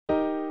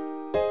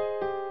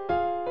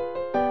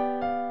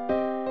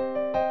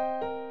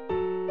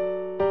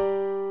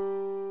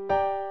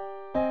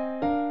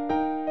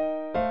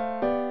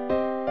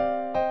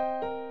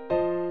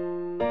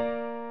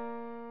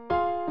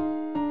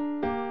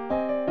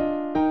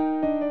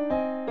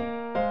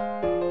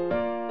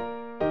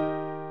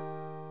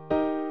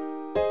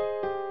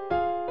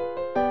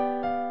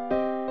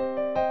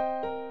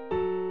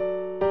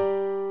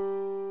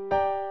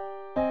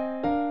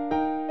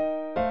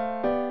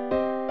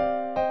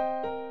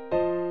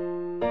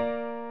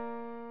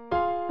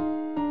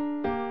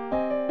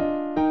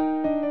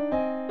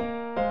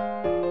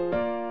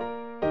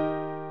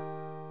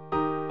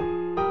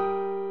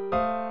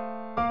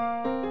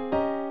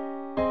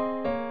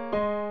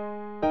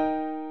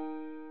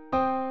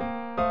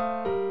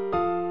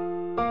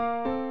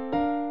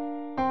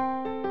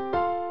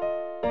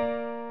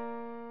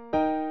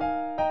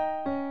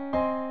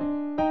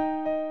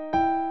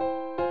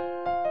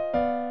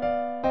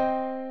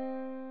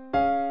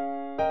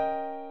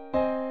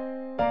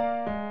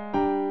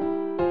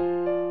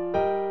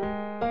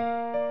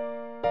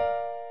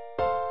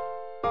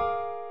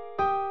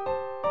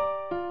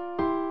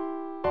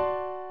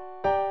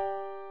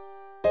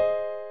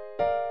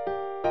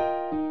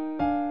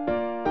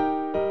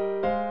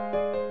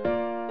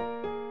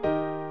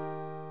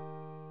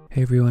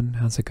Hey everyone,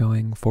 how's it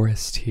going?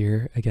 Forrest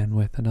here, again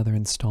with another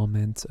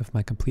installment of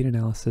my complete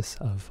analysis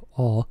of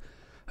all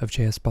of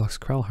J.S. Bach's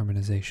chorale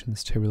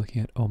harmonizations. Today we're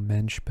looking at O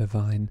Mensch,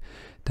 bewein,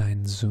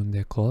 dein,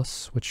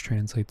 Sünde, which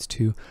translates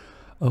to,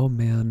 O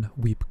man,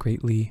 weep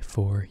greatly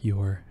for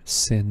your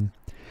sin.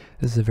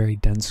 This is a very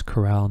dense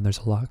chorale and there's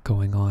a lot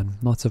going on.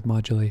 Lots of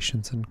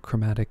modulations and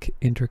chromatic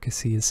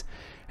intricacies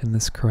in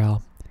this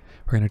chorale.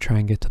 We're going to try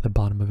and get to the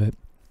bottom of it.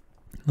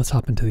 Let's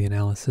hop into the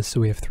analysis.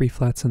 So we have 3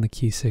 flats in the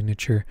key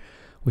signature.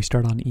 We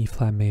start on E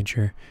flat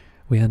major,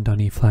 we end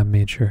on E flat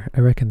major. I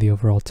reckon the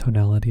overall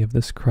tonality of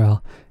this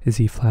chorale is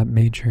E flat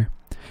major.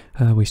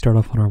 We start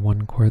off on our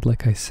 1 chord,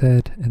 like I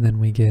said, and then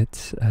we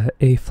get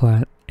A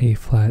flat,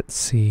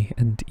 C,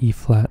 and E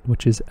flat,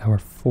 which is our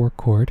 4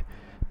 chord,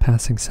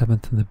 passing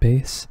 7th in the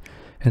bass,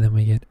 and then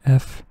we get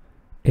F,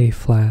 A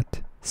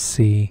flat,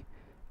 C,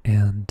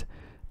 and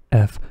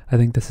F. I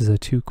think this is a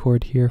 2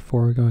 chord here.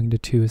 4 going to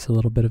 2 is a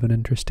little bit of an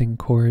interesting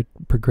chord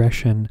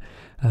progression.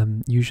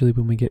 Usually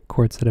when we get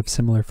chords that have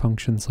similar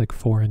functions like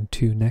 4 and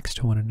 2 next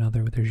to one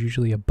another, there's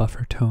usually a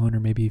buffer tone or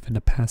maybe even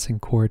a passing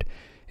chord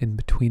in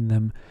between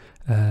them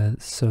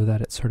so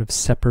that it sort of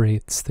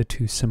separates the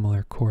 2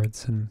 similar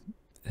chords,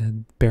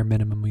 and bare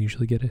minimum we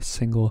usually get a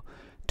single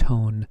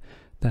tone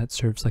that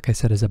serves, like I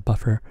said, as a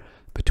buffer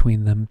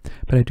between them.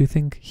 But I do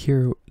think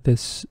here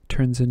this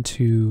turns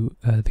into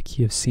the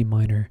key of C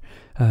minor.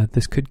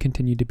 This could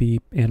continue to be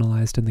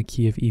analyzed in the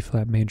key of E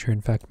flat major. In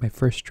fact, my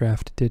first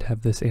draft did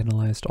have this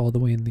analyzed all the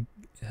way in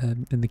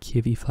the key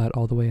of E flat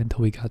all the way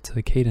until we got to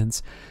the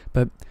cadence,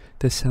 but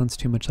this sounds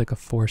too much like a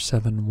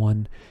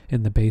 4-7-1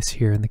 in the bass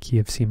here in the key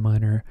of C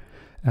minor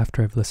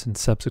after I've listened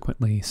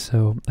subsequently.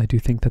 So I do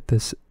think that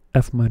this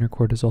F minor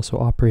chord is also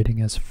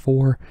operating as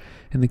 4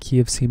 in the key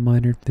of C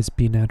minor. This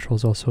B natural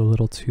is also a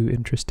little too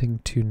interesting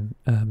to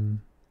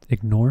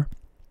ignore.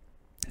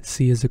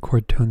 C is a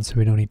chord tone, so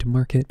we don't need to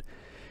mark it.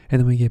 And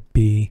then we get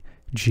B,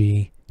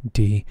 G,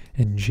 D,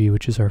 and G,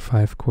 which is our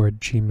 5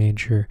 chord G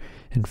major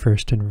in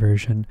first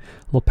inversion.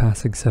 A little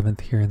passing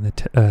 7th here in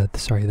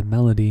the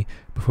melody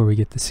before we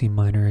get the C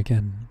minor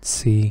again.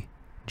 C,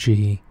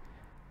 G,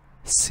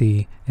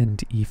 C,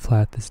 and E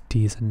flat. This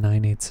D is a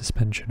 9/8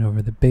 suspension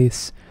over the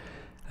bass.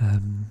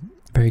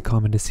 Very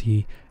common to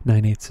see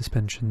 9/8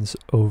 suspensions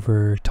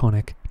over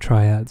tonic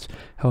triads.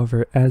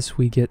 However, as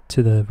we get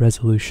to the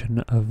resolution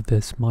of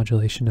this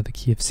modulation of the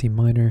key of C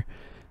minor,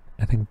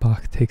 I think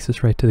Bach takes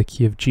us right to the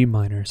key of G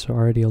minor, so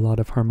already a lot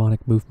of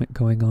harmonic movement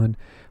going on.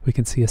 We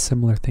can see a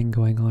similar thing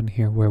going on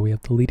here where we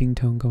have the leading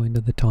tone going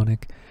to the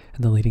tonic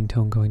and the leading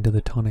tone going to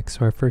the tonic.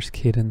 So our first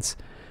cadence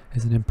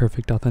is an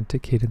imperfect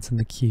authentic cadence in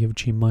the key of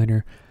G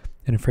minor,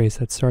 in a phrase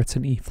that starts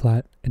in E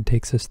flat and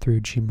takes us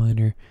through G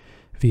minor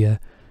via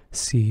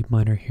C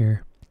minor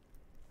here.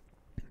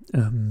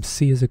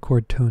 C is a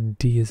chord tone,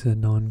 D is a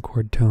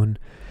non-chord tone.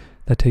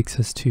 That takes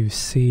us to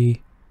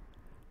C,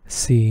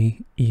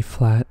 C, E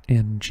flat,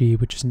 and G,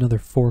 which is another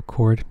 4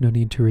 chord. No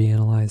need to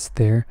reanalyze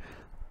there.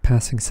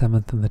 Passing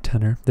 7th in the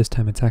tenor. This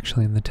time it's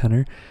actually in the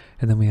tenor.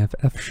 And then we have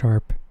F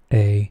sharp,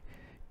 A,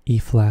 E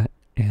flat,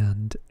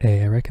 and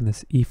A. I reckon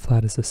this E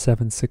flat is a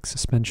 7/6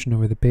 suspension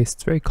over the bass.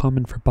 It's very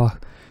common for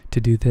Bach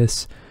to do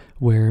this,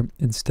 where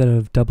instead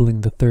of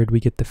doubling the 3rd, we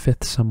get the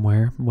 5th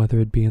somewhere,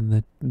 whether it be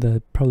in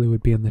probably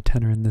would be in the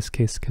tenor in this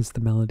case, because the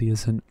melody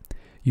isn't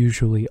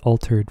usually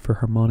altered for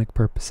harmonic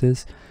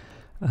purposes,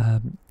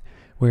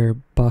 where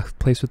Bach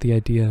plays with the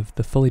idea of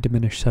the fully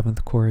diminished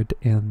 7th chord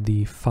and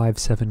the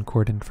 5/7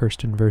 chord in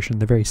first inversion.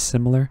 They're very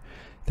similar.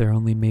 They're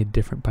only made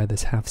different by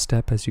this half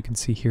step, as you can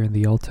see here in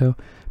the alto.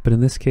 But in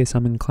this case,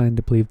 I'm inclined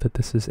to believe that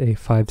this is a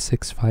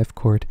 5/6-5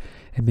 chord,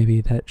 and maybe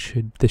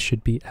this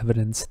should be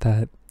evidence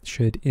that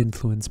should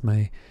influence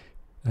my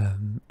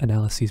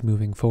analyses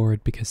moving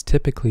forward, because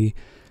typically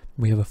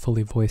we have a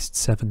fully voiced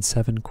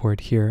 7/7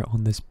 chord here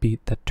on this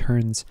beat that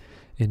turns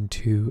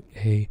into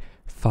a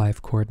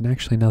 5 chord. And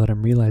actually, now that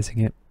I'm realizing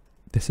it,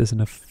 this isn't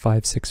a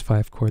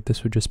 5/6-5 chord.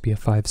 This would just be a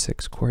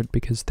 5/6 chord,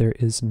 because there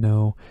is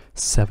no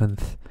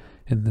 7th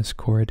in this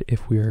chord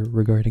if we are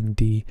regarding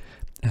D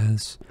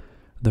as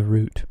the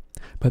root.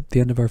 But the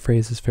end of our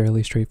phrase is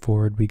fairly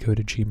straightforward. We go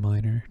to G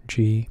minor,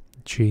 G,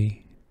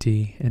 G,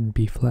 D, and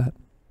B flat.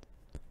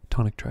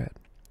 Tonic triad.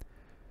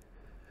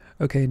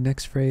 Okay,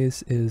 next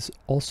phrase is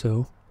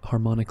also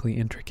harmonically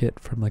intricate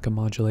from like a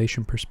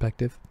modulation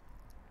perspective.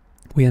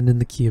 We end in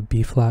the key of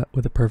B flat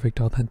with a perfect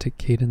authentic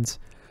cadence,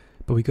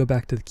 but we go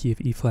back to the key of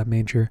E flat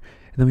major,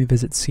 and then we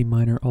visit C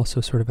minor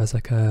also sort of as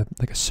like a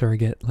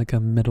surrogate, like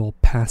a middle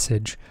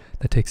passage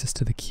that takes us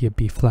to the key of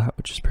B flat,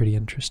 which is pretty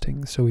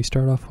interesting. So we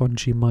start off on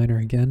G minor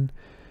again,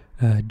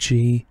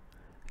 G,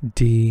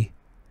 D,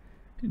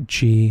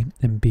 G,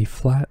 and B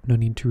flat. No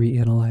need to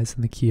reanalyze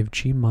in the key of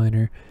G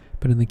minor,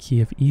 but in the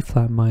key of E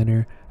flat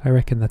minor, I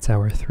reckon that's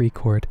our 3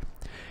 chord.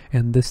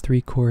 And this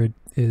 3 chord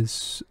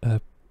is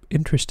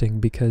interesting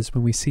because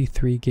when we see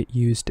 3 get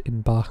used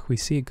in Bach, we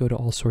see it go to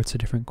all sorts of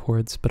different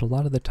chords, but a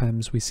lot of the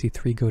times we see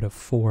 3 go to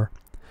 4,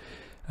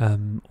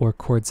 or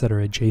chords that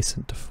are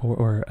adjacent to 4,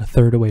 or a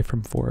third away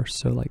from 4.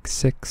 So like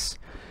 6,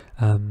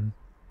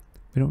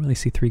 We don't really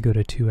see 3 go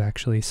to 2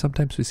 actually.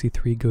 Sometimes we see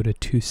 3 go to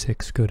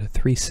 2-6, go to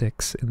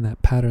 3-6 in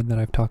that pattern that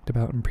I've talked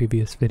about in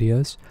previous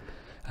videos.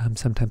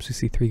 Sometimes we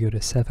see 3 go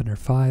to 7 or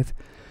 5,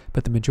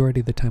 but the majority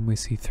of the time we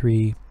see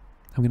 3,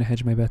 I'm going to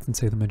hedge my bets and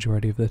say the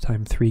majority of the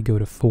time 3 go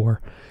to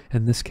 4.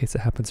 In this case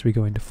it happens to be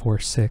going to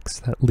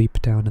 4-6, that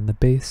leap down in the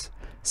bass,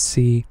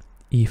 C,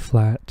 E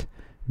flat,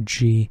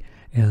 G,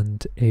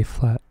 and A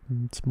flat.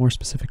 It's more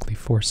specifically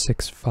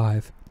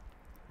 4-6-5.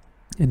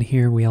 And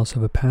here we also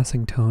have a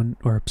passing tone,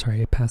 or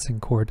sorry, a passing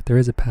chord. There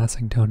is a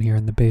passing tone here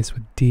in the bass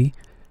with D.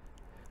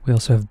 We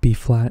also have B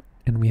flat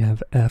and we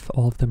have F.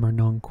 All of them are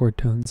non-chord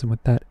tones. And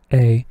with that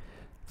A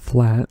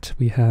flat,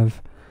 we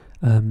have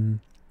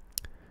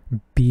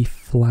B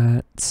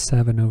flat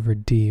 7 over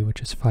D,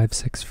 which is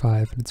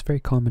 5-6-5. And it's very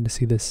common to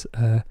see this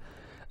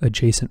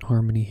adjacent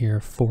harmony here,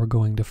 4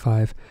 going to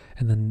 5,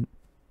 and then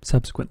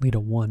subsequently to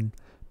 1.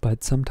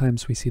 But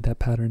sometimes we see that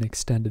pattern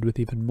extended with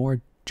even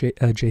more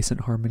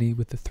adjacent harmony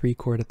with the 3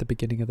 chord at the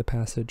beginning of the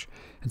passage,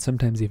 and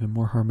sometimes even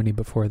more harmony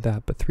before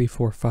that. But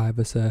 3-4-5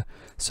 is a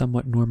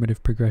somewhat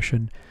normative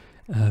progression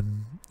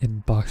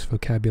in Bach's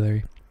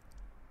vocabulary.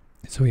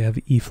 So we have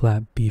E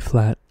flat, B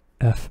flat,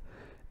 F,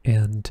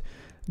 and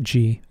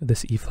G.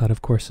 This E flat,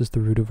 of course, is the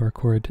root of our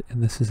chord,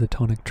 and this is a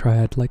tonic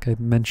triad. Like I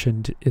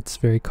mentioned, it's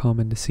very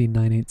common to see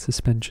 9/8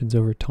 suspensions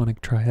over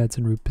tonic triads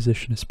in root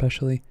position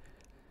especially.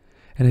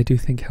 And I do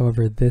think,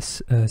 however,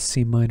 this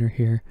C minor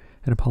here,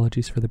 and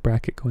apologies for the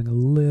bracket going a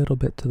little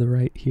bit to the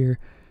right here,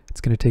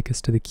 it's going to take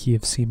us to the key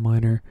of C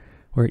minor,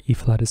 where E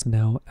flat is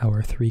now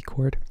our 3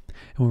 chord.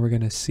 And what we're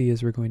going to see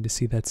is we're going to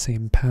see that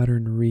same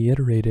pattern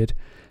reiterated,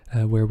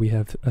 where we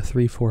have a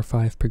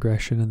 3-4-5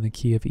 progression in the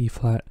key of E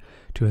flat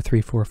to a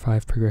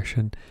 3-4-5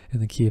 progression in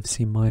the key of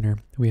C minor.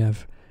 We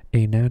have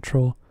A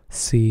natural,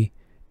 C,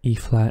 E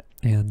flat,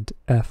 and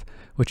F,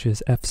 which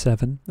is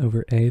F7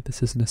 over A.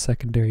 This isn't a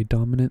secondary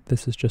dominant,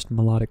 this is just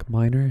melodic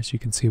minor. As you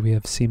can see, we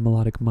have C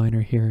melodic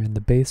minor here in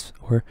the bass,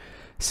 or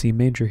C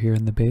major here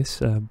in the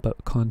bass,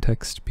 but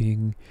context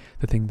being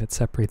the thing that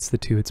separates the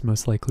two, it's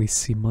most likely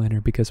C minor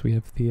because we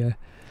have the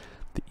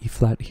E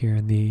flat here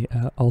in the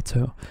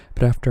alto.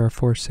 But after our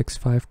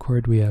 4-6-5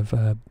 chord, we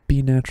have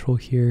B natural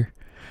here,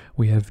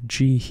 we have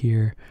G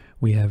here,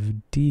 we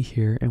have D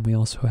here, and we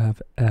also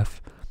have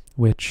F,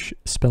 which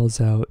spells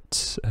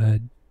out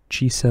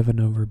G7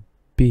 over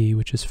B,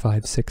 which is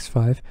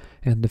 5-6-5,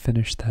 and to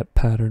finish that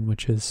pattern,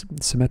 which is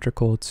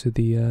symmetrical to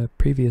the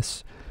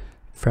previous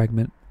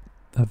fragment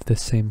of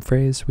this same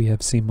phrase, we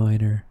have C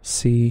minor,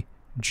 C,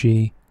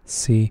 G,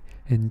 C,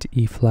 and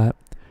E flat,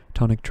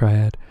 tonic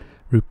triad,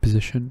 root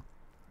position.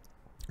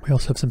 We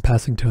also have some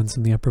passing tones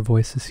in the upper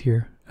voices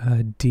here,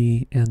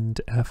 D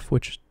and F,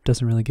 which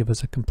doesn't really give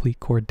us a complete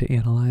chord to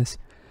analyze,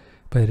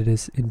 but it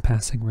is in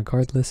passing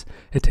regardless.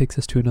 It takes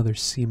us to another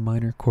C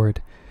minor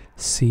chord,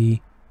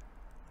 C,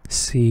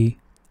 C,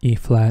 E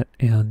flat,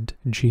 and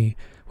G,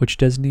 which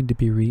does need to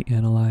be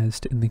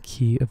reanalyzed in the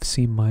key of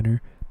C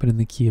minor, but in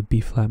the key of B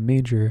flat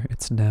major,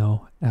 it's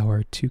now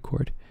our 2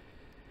 chord.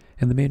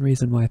 And the main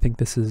reason why I think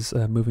this is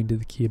moving to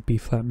the key of B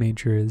flat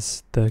major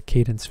is the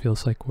cadence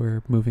feels like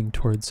we're moving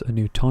towards a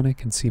new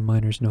tonic, and C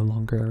minor is no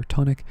longer our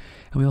tonic.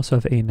 And we also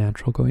have A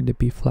natural going to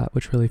B flat,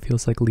 which really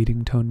feels like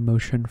leading tone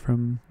motion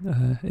from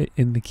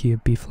in the key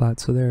of B flat.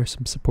 So there are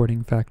some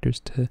supporting factors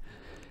to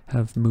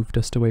have moved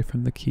us away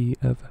from the key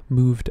of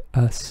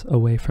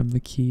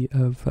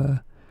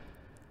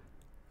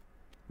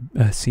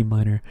C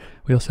minor.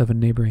 We also have a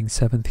neighboring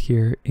 7th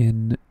here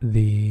in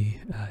the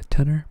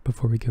tenor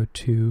before we go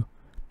to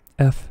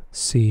F,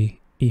 C,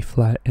 E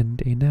flat,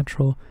 and A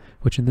natural,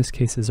 which in this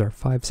case is our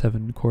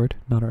 5-7 chord,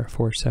 not our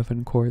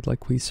 4-7 chord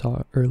like we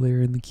saw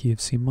earlier in the key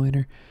of C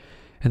minor.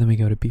 And then we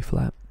go to B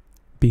flat,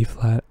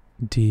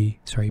 D,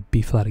 sorry,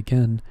 B flat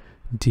again,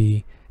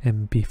 D,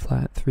 and B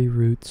flat, 3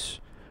 roots,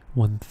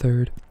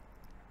 1/3,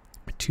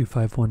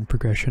 2-5-1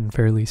 progression,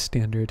 fairly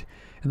standard.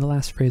 And the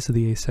last phrase of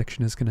the A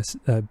section is going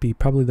to be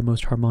probably the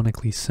most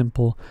harmonically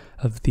simple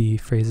of the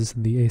phrases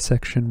in the A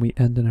section. We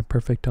end in a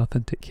perfect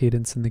authentic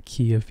cadence in the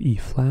key of E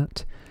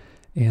flat,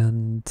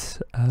 and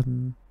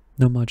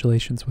no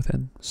modulations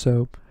within.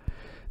 So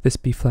this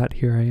B flat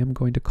here I am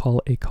going to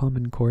call a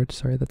common chord.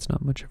 Sorry, that's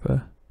not much of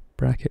a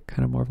bracket,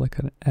 kind of more of like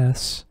an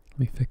S. Let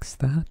me fix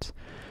that.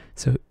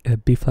 So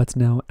B flat's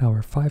now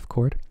our 5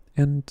 chord,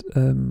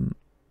 and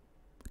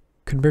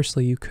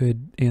conversely, you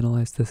could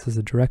analyze this as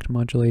a direct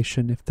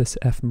modulation if this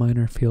F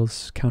minor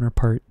feels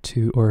counterpart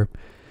to, or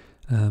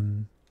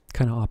kind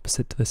of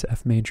opposite to this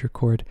F major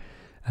chord.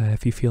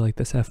 If you feel like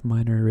this F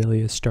minor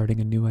really is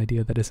starting a new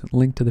idea that isn't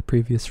linked to the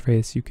previous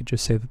phrase, you could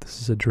just say that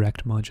this is a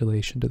direct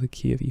modulation to the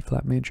key of E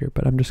flat major.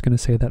 But I'm just going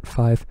to say that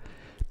 5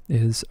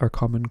 is our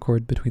common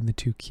chord between the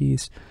 2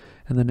 keys,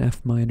 and then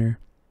F minor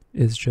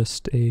is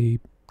just a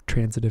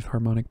transitive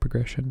harmonic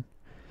progression.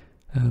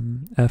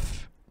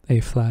 F, A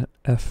flat,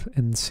 F,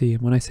 and C.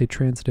 And when I say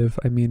transitive,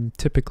 I mean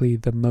typically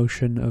the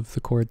motion of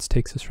the chords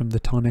takes us from the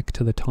tonic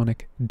to the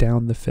tonic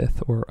down the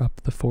 5th or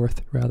up the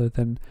 4th, rather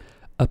than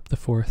up the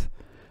 4th,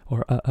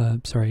 or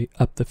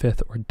up the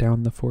 5th or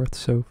down the 4th.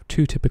 So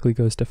 2 typically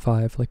goes to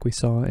 5 like we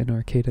saw in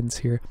our cadence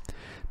here,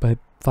 but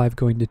 5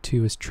 going to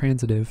 2 is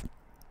transitive,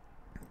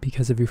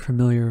 because if you're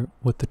familiar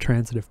with the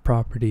transitive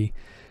property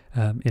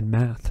in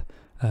math,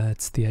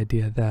 it's the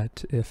idea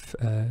that if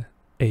A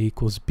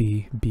equals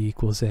B, B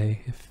equals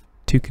A. If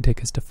 2 can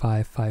take us to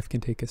 5, 5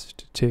 can take us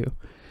to 2.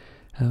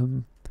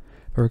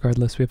 But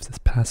regardless, we have this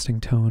passing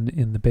tone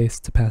in the bass.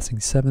 It's a passing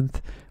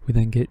 7th. We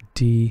then get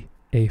D,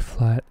 A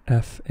flat,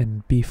 F,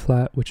 and B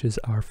flat, which is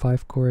our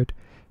 5 chord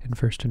in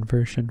first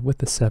inversion with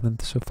the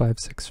 7th, so 5,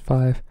 6,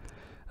 5.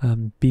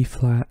 B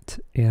flat,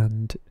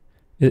 and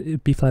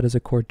B flat is a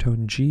chord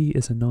tone. G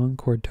is a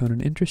non-chord tone,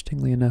 and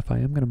interestingly enough, I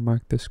am going to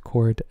mark this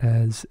chord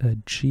as a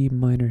G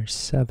minor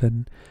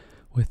 7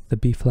 with the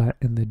B flat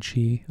and the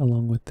G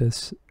along with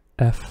this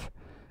F.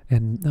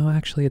 And no,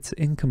 actually it's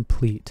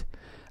incomplete.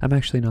 I'm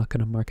actually not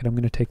going to mark it. I'm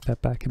going to take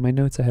that back. In my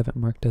notes I have it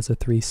marked as a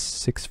 3,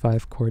 6,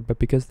 5 chord, but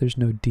because there's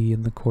no D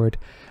in the chord,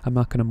 I'm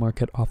not going to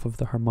mark it off of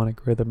the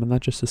harmonic rhythm, and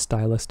that's just a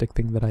stylistic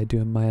thing that I do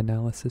in my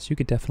analysis. You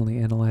could definitely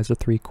analyze a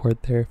 3 chord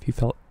there if you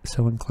felt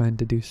so inclined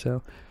to do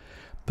so.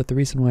 But the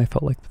reason why I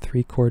felt like the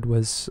 3 chord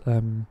was,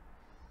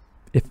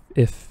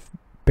 if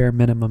bare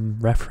minimum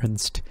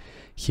referenced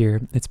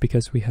here, it's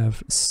because we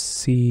have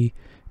C,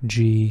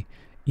 G,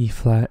 E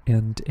flat,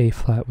 and A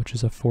flat, which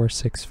is a 4,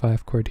 6,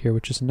 5 chord here,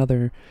 which is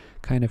another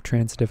kind of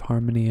transitive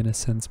harmony in a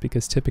sense,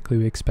 because typically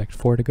we expect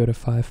 4 to go to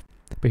 5,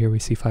 but here we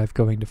see 5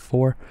 going to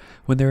 4.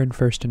 When they're in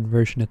first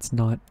inversion, it's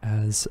not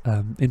as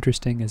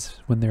interesting as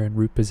when they're in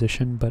root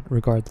position, but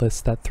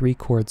regardless, that 3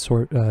 chord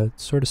sort of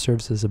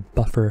serves as a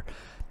buffer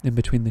in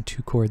between the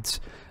 2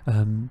 chords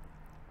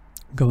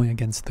going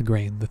against the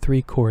grain. The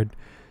 3 chord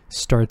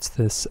starts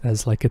this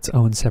as like its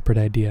own separate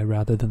idea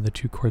rather than the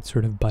 2 chords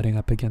sort of butting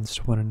up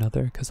against one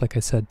another, because like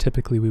I said,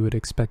 typically we would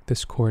expect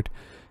this chord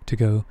to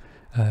go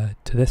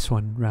to this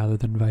one rather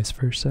than vice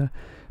versa.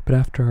 But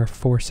after our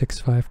 4, 6,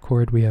 5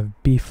 chord, we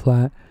have B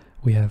flat,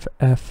 we have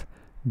F,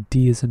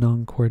 D is a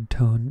non-chord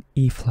tone,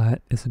 E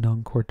flat is a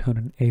non-chord tone,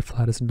 and A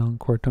flat is a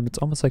non-chord tone. It's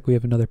almost like we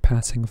have another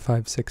passing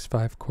 5, 6,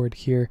 5 chord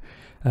here,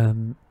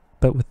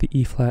 but with the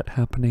E flat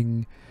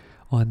happening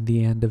on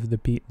the end of the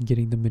beat and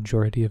getting the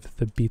majority of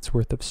the beat's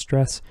worth of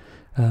stress.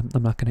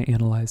 I'm not going to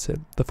analyze it.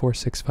 The 4,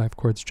 6, 5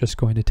 chord's just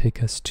going to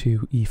take us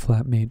to E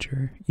flat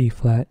major, E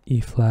flat,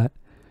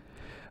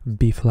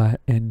 B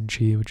flat, and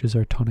G, which is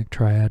our tonic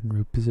triad and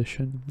root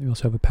position. We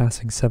also have a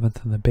passing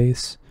 7th in the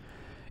bass.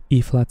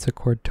 E flat's a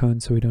chord tone,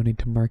 so we don't need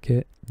to mark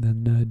it.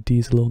 Then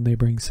D's a little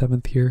neighboring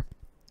 7th here.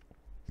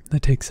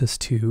 That takes us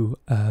to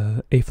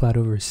A flat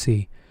over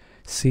C.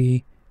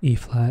 C, E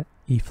flat,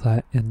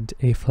 and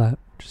A flat,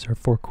 which is our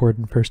 4 chord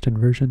in first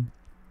inversion.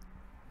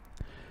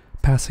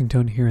 Passing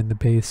tone here in the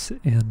bass,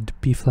 and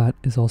B flat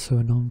is also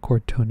a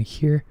non-chord tone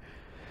here.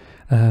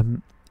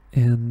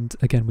 And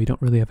again, we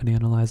don't really have an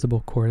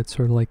analyzable chord. It's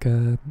sort of like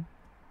a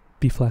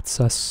B flat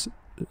 7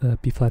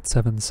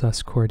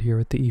 sus chord here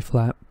with the E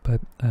flat, but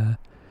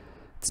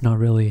it's not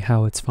really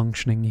how it's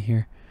functioning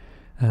here.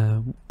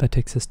 That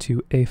takes us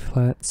to A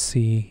flat,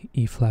 C,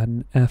 E flat,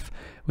 and F.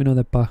 We know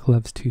that Bach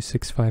loves 2,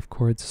 6, 5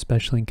 chords,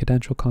 especially in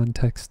cadential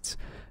contexts.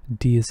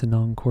 D is a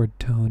non-chord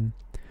tone,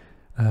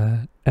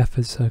 F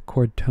is a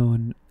chord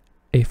tone,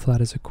 A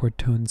flat is a chord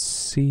tone,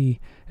 C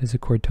is a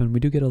chord tone. We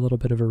do get a little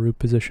bit of a root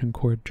position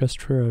chord just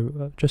for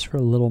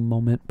a little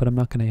moment, but I'm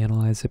not going to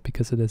analyze it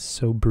because it is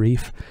so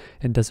brief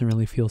and doesn't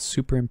really feel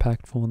super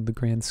impactful in the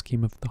grand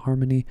scheme of the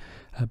harmony.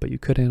 But you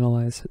could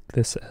analyze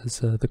this as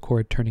the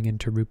chord turning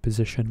into root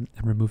position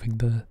and removing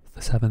the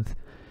 7th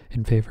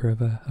in favor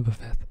of a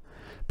 5th.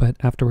 But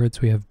afterwards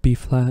we have B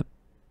flat,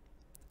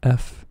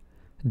 F,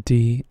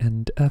 D,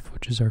 and F,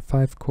 which is our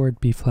 5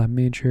 chord, B flat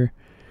major.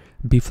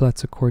 B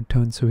flat's a chord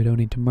tone, so we don't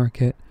need to mark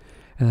it,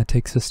 and that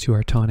takes us to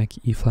our tonic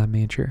E flat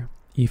major.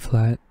 E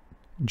flat,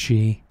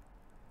 G,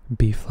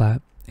 B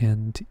flat,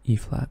 and E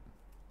flat.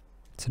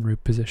 It's in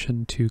root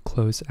position to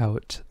close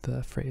out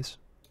the phrase.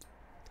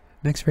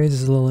 Next phrase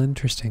is a little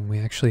interesting. We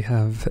actually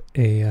have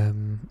a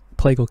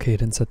plagal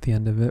cadence at the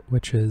end of it,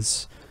 which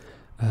is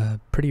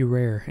pretty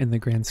rare in the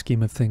grand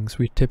scheme of things.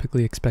 We're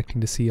typically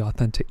expecting to see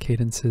authentic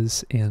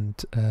cadences and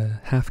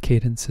half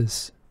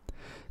cadences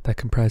that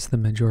comprise the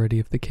majority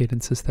of the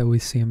cadences that we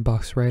see in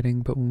Bach's writing,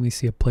 but when we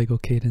see a plagal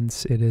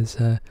cadence, it is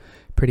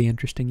pretty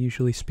interesting,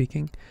 usually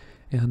speaking,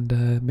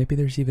 and maybe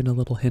there's even a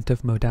little hint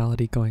of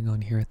modality going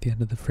on here at the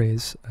end of the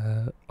phrase.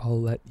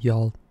 I'll let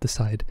y'all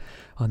decide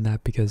on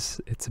that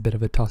because it's a bit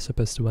of a toss-up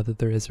as to whether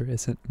there is or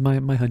isn't.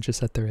 My hunch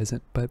is that there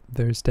isn't, but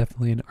there's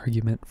definitely an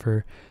argument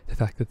for the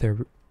fact that there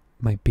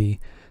might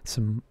be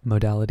some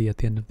modality at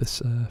the end of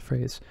this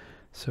phrase.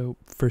 So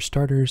for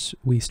starters,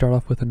 we start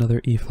off with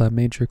another E flat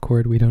major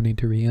chord. We don't need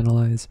to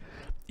reanalyze.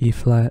 E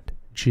flat,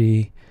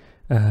 G,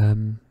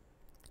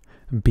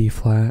 B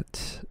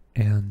flat,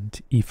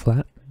 and E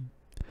flat. And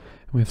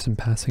we have some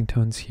passing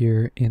tones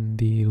here in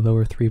the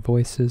lower 3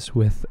 voices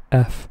with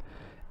F,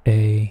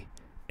 A,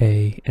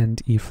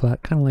 and E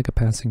flat, kind of like a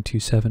passing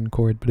 2/7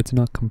 chord, but it's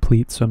not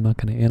complete, so I'm not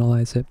going to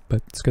analyze it,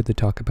 but it's good to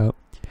talk about.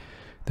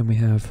 Then we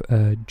have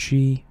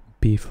G,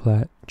 B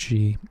flat,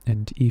 G,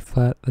 and E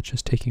flat. That's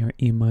just taking our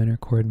E minor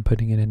chord and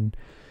putting it in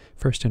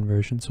first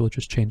inversion, so we'll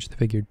just change the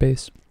figured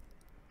bass.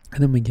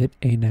 And then we get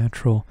A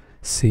natural,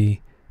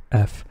 C,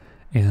 F,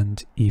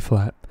 and E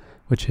flat,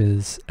 which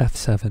is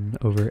F7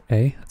 over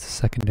A. That's a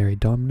secondary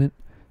dominant,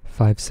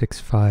 5, 6,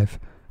 5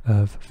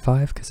 of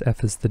 5, because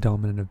F is the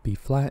dominant of B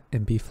flat,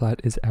 and B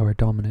flat is our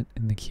dominant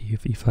in the key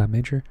of E flat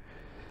major.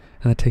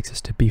 And that takes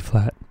us to B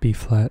flat,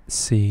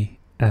 C,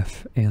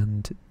 F,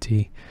 and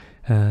D.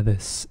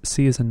 This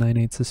C is a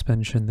 9/8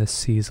 suspension, this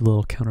C is a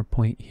little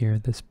counterpoint here,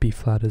 this B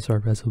flat is our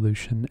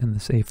resolution, and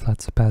this A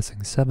flat's a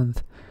passing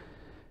 7th.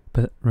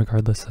 But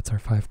regardless, that's our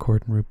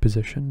 5-chord in root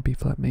position, B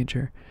flat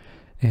major.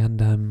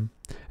 And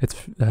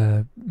it's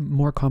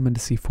more common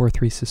to see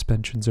 4/3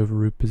 suspensions over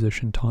root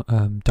position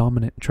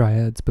dominant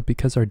triads, but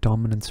because our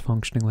dominant's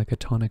functioning like a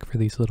tonic for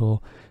these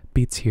little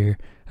beats here,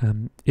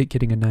 it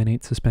getting a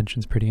 9/8 suspension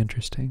is pretty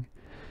interesting.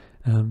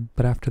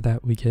 But after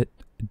that we get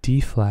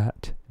D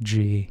flat,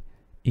 G,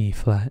 E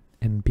flat,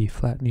 and B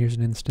flat. And here's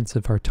an instance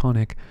of our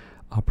tonic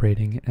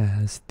operating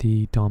as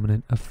the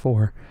dominant of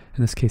 4.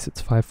 In this case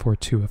it's 5, 4,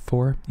 2 of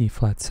 4. E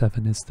flat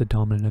 7 is the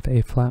dominant of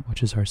A flat,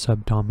 which is our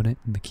subdominant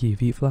in the key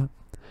of E flat.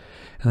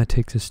 And that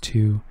takes us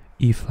to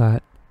E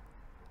flat,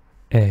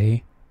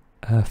 A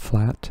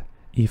flat,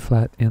 E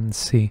flat, and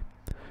C,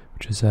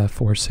 which is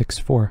 4, 6,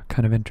 4.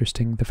 Kind of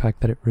interesting, the fact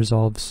that it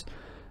resolves,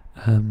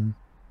 oh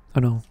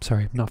no,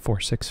 sorry, not 4,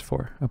 6,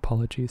 4,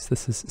 apologies.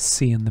 This is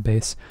C in the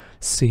bass,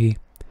 C,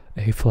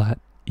 A flat,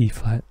 E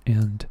flat,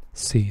 and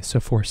C, so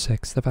 4,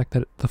 6. The fact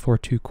that the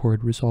 4/2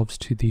 chord resolves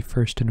to the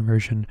first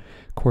inversion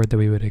chord that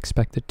we would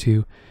expect it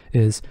to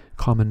is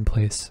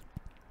commonplace.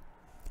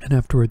 And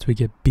afterwards we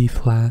get B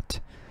flat,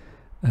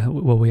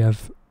 well, we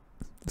have,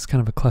 it's kind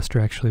of a cluster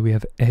actually. We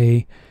have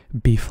A,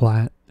 B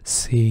flat,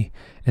 C,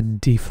 and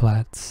D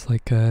flats.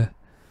 Like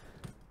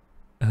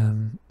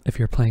if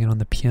you're playing it on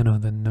the piano,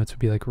 the notes would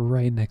be like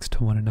right next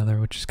to one another,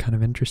 which is kind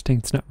of interesting.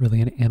 It's not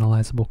really an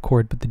analyzable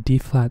chord, but the D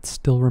flat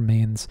still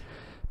remains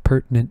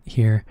pertinent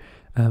here,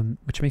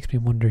 which makes me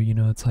wonder, you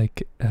know, it's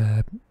like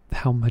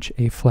how much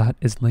A flat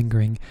is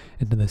lingering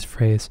into this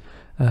phrase.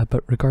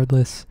 But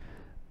regardless,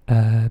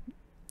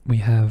 we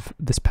have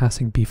this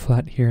passing B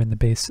flat here in the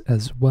bass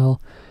as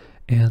well,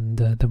 and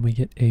then we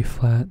get A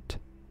flat,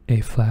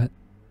 E flat,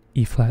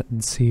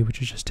 and C,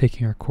 which is just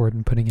taking our chord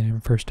and putting it in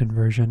first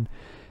inversion,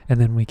 and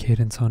then we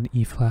cadence on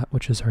E flat,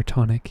 which is our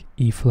tonic,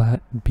 E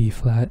flat, B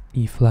flat,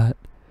 E flat,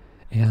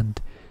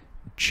 and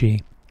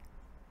G.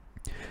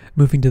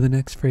 Moving to the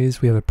next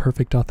phrase, we have a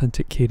perfect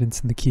authentic cadence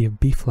in the key of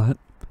B flat,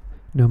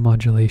 no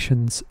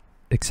modulations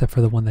except for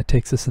the one that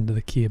takes us into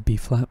the key of B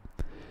flat.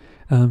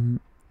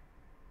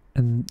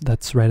 And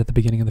that's right at the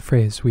beginning of the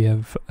phrase. We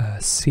have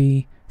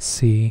C,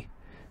 C,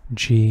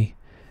 G,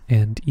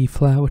 and E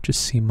flat, which is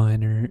C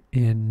minor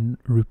in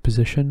root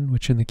position,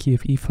 which in the key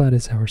of E flat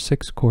is our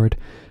 6th chord,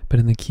 but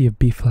in the key of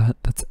B flat,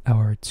 that's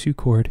our 2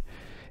 chord,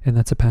 and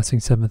that's a passing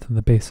 7th in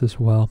the bass as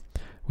well.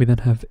 We then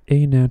have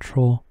A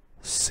natural,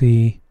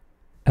 C,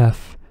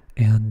 F,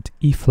 and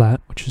E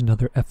flat, which is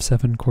another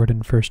F7 chord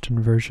in first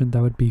inversion.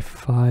 That would be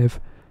 5,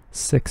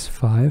 6,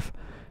 5.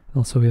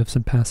 Also we have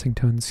some passing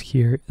tones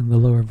here in the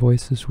lower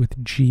voices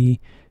with G,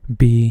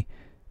 B,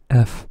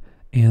 F,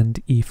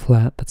 and E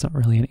flat. That's not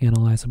really an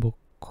analyzable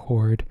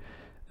chord.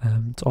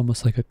 It's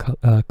almost like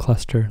a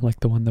cluster like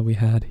the one that we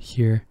had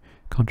here,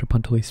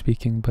 contrapuntally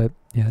speaking, but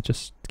yeah,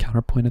 just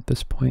counterpoint at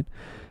this point.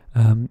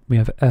 We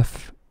have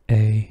F,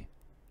 A,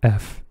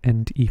 F,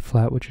 and E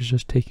flat, which is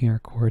just taking our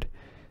chord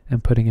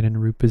and putting it in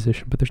root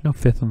position, but there's no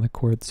 5th on the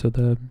chord, so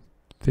the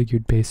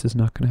figured bass is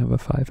not going to have a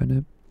 5 in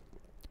it.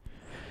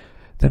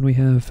 Then we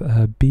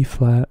have B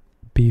flat,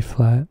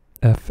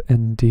 F,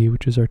 and D,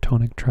 which is our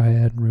tonic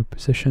triad in root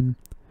position.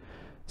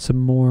 Some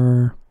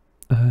more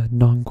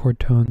non-chord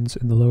tones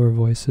in the lower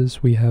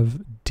voices. We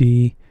have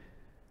D,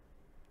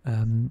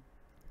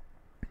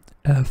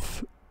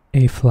 F,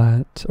 A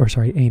flat, or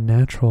sorry, A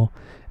natural,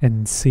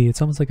 and C.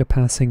 It's almost like a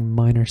passing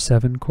minor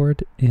 7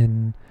 chord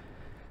in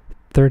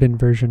third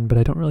inversion, but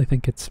I don't really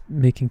think it's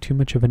making too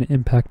much of an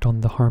impact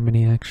on the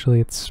harmony. Actually,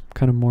 it's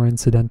kind of more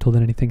incidental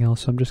than anything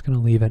else, so I'm just going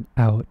to leave it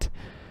out.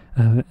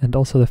 And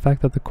also the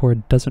fact that the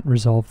chord doesn't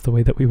resolve the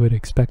way that we would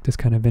expect is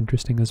kind of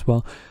interesting as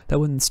well. That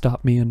wouldn't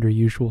stop me under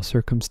usual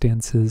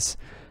circumstances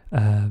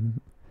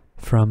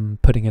from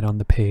putting it on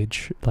the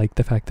page, like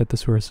the fact that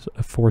this was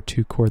a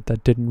 4/2 chord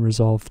that didn't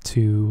resolve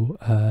to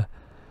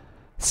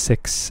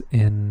 6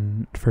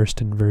 in first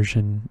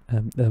inversion,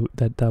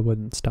 that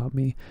wouldn't stop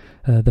me.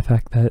 The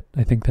fact that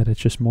I think that it's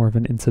just more of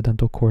an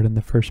incidental chord in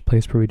the first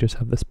place, where we just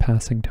have this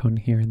passing tone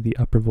here and the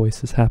upper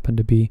voices happen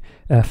to be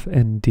F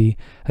and D.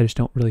 I just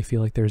don't really feel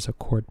like there's a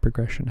chord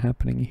progression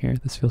happening here.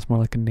 This feels more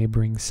like a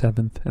neighboring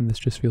 7th, and this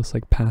just feels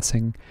like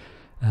passing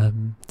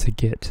to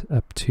get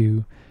up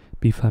to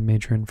B flat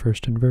major in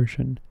first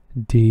inversion,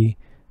 D,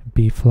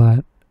 B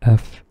flat,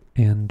 F,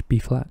 and B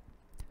flat.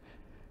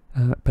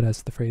 But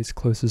as the phrase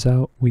closes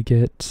out, we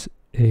get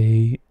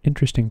a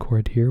interesting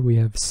chord here. We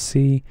have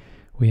C,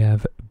 we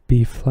have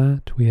B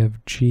flat, we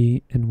have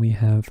G, and we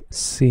have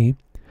C.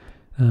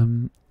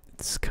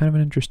 It's kind of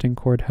an interesting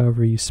chord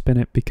however you spin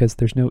it, because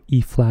there's no E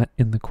flat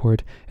in the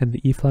chord, and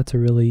the E flat's a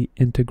really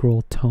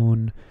integral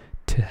tone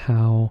to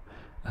how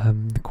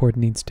The chord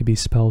needs to be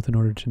spelled in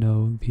order to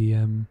know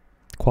the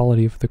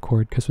quality of the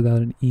chord, because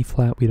without an E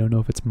flat we don't know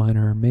if it's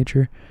minor or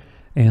major.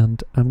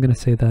 And I'm going to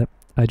say that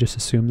I just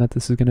assume that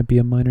this is going to be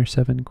a minor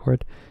 7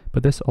 chord,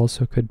 but this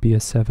also could be a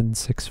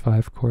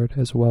 7-6-5 chord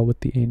as well,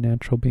 with the A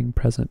natural being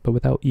present, but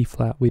without E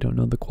flat we don't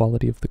know the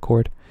quality of the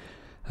chord.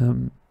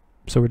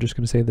 So we're just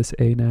going to say this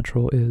A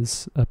natural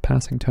is a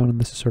passing tone, and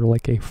this is sort of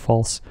like a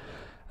false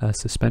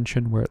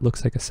suspension where it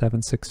looks like a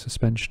 7-6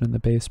 suspension in the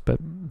bass, but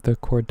the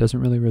chord doesn't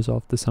really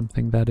resolve to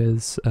something that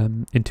is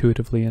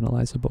intuitively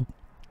analyzable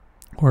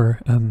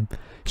or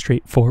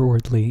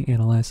straightforwardly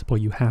analyzable.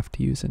 You have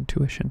to use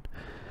intuition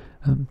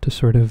to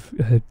sort of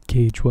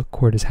gauge what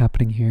chord is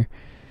happening here.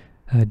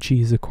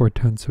 G is a chord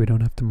tone, so we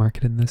don't have to mark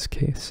it in this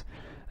case.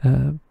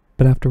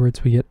 But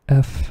afterwards we get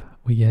F,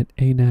 we get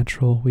A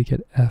natural, we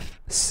get F,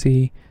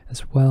 C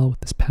as well with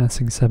this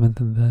passing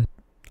 7th in the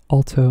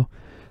alto.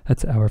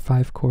 That's our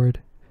 5 chord,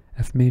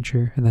 F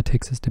major, and that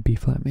takes us to B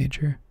flat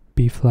major.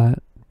 B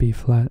flat,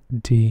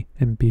 D,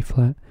 and B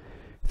flat.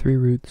 3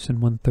 roots and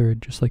 1/3,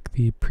 just like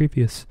the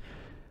previous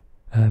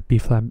B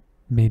flat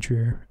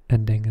major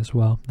ending as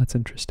well. That's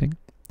interesting.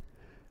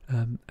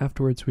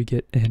 Afterwards we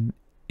get an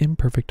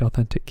imperfect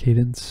authentic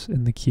cadence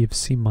in the key of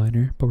C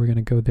minor, but we're going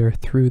to go there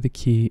through the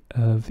key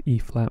of E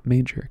flat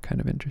major, kind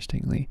of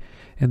interestingly.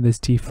 And this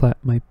D flat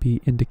might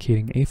be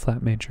indicating A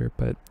flat major,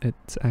 but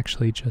it's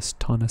actually just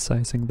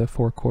tonicizing the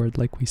 4 chord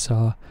like we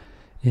saw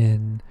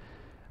in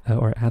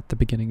or at the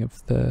beginning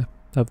of the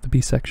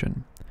B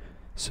section.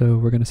 So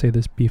we're going to say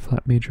this B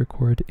flat major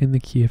chord in the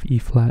key of E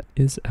flat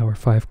is our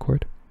 5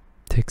 chord.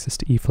 Takes us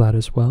to E flat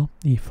as well.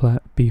 E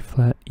flat, B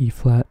flat, E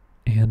flat,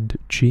 and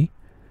G.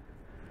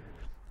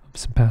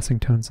 Some passing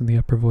tones in the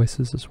upper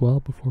voices as well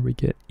before we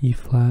get E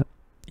flat,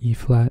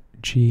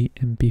 G,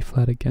 and B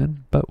flat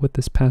again. But with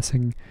this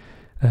passing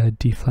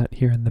D flat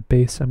here in the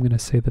bass, I'm going to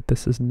say that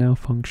this is now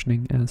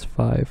functioning as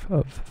 5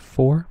 of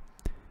 4.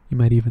 You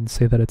might even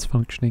say that it's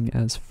functioning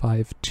as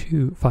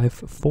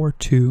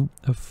 5-4-2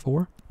 of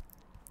 4.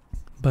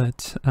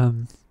 But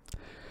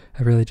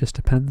it really just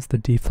depends. The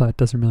D flat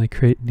doesn't really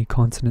create any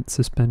consonant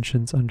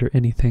suspensions under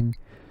anything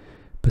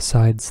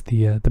besides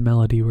the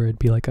melody, where it'd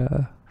be like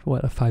a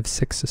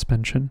 5-6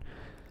 suspension,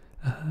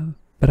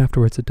 but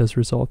afterwards it does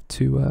resolve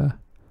to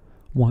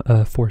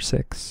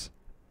 4-6,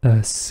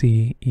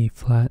 C, E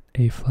flat,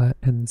 A flat,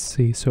 and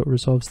C. So it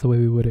resolves the way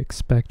we would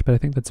expect. But I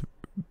think that's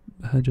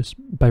just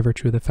by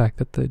virtue of the fact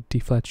that the D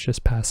flat's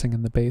just passing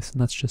in the bass,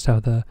 and that's just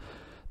how the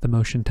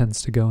motion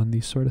tends to go in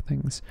these sort of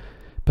things.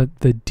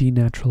 But the D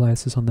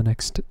naturalizes on the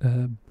next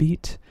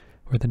beat,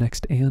 or the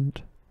next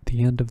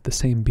the end of the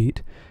same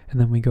beat, and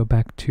then we go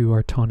back to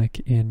our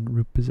tonic in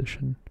root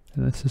position.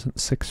 And this isn't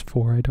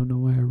 6-4. I don't know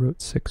why I wrote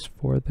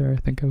 6-4 there. I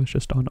think I was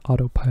just on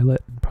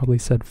autopilot and probably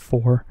said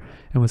 4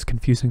 and was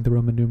confusing the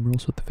Roman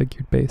numerals with the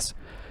figured bass.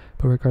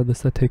 But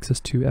regardless, that takes us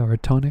to our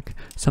tonic.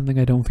 Something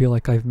I don't feel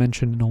like I've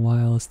mentioned in a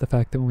while is the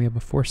fact that when we have a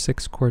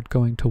 4-6 chord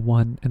going to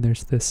 1 and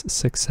there's this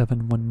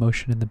 6-7-1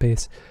 motion in the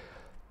bass,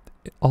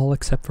 all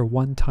except for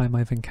one time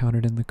I've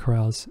encountered in the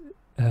chorales,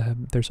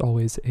 there's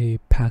always a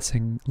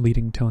passing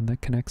leading tone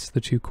that connects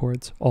the 2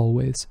 chords,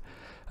 always.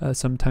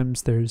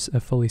 Sometimes there's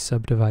a fully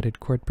subdivided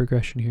chord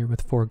progression here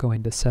with 4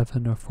 going to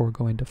 7 or 4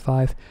 going to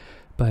 5,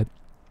 but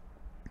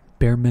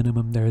bare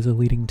minimum there is a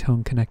leading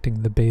tone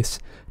connecting the bass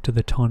to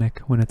the tonic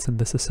when it's in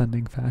this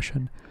ascending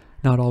fashion.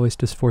 Not always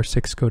does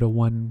 4-6 go to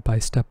 1 by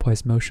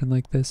stepwise motion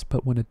like this,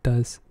 but when it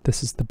does,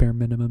 this is the bare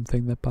minimum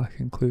thing that Bach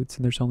includes,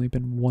 and there's only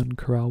been one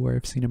chorale where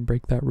I've seen him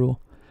break that rule.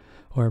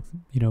 Or,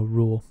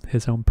 rule,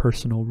 his own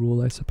personal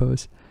rule, I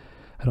suppose.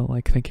 I don't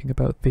like thinking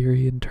about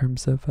theory in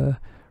terms of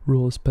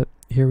rules, but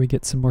here we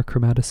get some more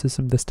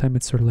chromaticism. This time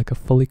it's sort of like a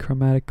fully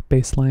chromatic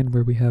bass line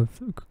where we have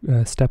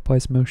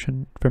stepwise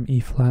motion from E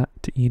flat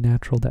to E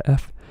natural to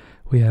F.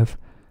 We have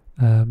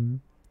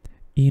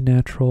E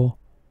natural.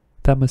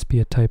 That must be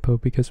a typo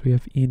because we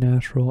have E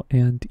natural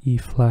and E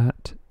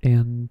flat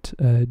and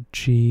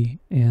G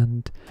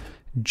and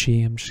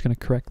G. I'm just going to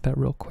correct that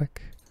real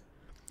quick.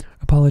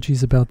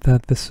 Apologies about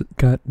that. This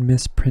got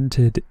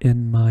misprinted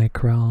in my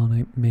chorale and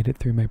I made it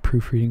through my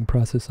proofreading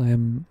process. I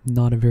am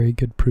not a very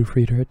good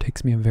proofreader. It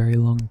takes me a very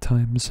long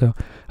time, so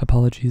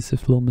apologies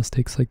if little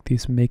mistakes like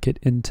these make it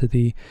into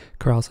the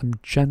chorales. I'm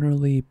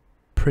generally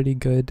pretty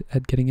good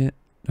at getting it,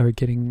 or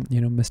getting,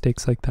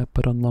 mistakes like that,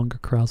 but on longer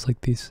chorales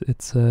like these,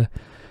 it's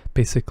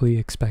basically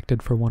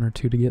expected for 1 or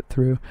 2 to get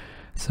through.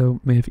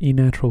 So we have E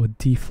natural with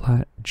D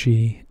flat,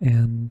 G,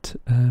 and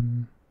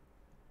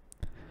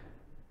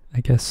I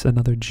guess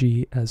another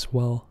G as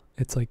well.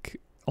 It's like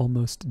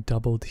almost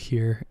doubled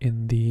here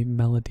in the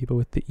melody, but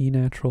with the E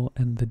natural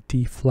and the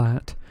D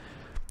flat.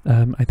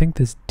 I think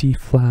this D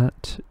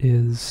flat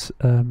is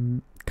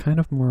kind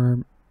of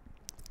more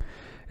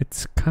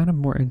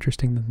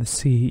interesting than the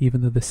C,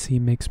 even though the C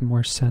makes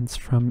more sense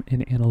from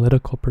an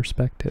analytical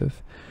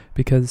perspective,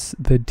 because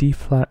the D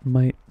flat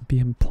might be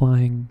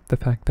implying the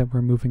fact that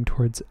we're moving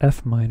towards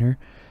F minor,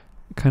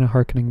 kind of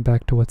harkening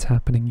back to what's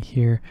happening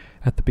here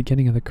at the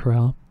beginning of the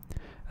chorale.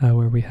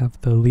 where we have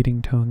the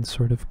leading tones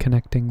sort of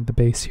connecting the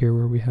bass here,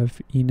 where we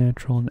have E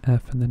natural and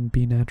F, and then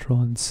B natural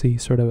and C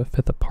sort of a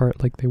fifth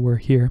apart like they were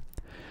here.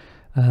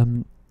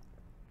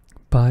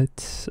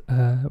 But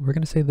we're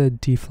going to say the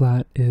D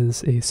flat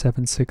is a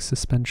 7/6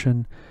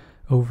 suspension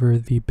over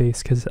the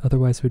bass, because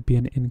otherwise it would be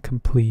an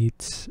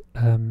incomplete,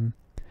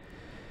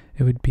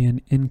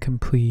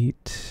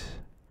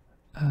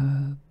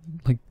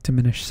 like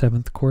diminished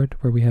seventh chord,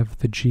 where we have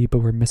the G but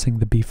we're missing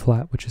the B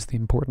flat, which is the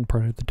important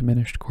part of the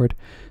diminished chord.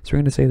 So we're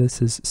going to say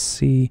this is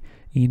C,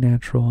 E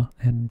natural,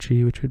 and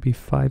G, which would be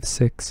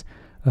 5/6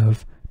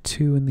 of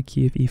 2 in the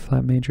key of E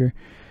flat major,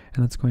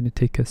 and that's going to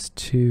take us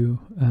to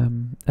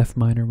F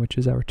minor, which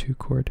is our 2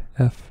 chord,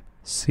 F,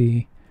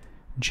 C,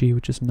 G,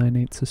 which is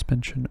 9/8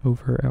 suspension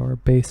over our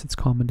bass. It's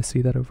common to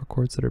see that over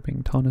chords that are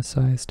being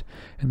tonicized,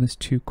 and this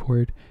 2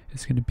 chord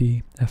is going to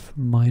be F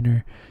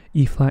minor.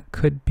 E flat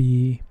could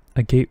be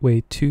a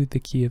gateway to the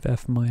key of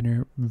F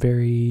minor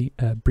very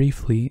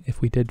briefly if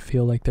we did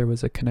feel like there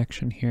was a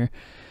connection here.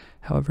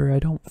 However, I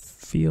don't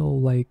feel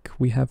like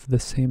we have the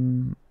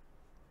same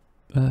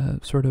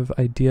sort of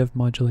idea of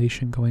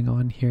modulation going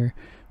on here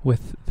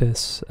with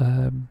this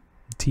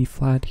D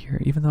flat here,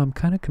 even though I'm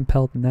kind of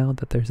compelled now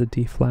that there's a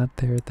D flat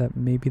there, that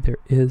maybe there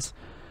is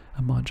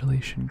a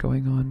modulation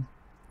going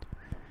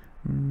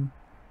on.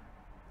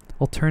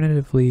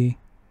 Alternatively,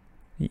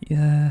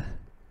 yeah,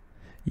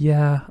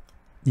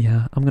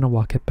 I'm gonna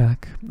walk it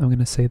back. I'm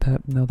gonna say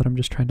that now that I'm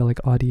just trying to like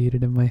audiate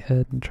it in my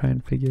head and try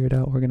and figure it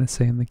out. We're gonna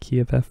say in the key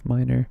of F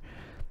minor,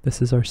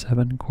 this is our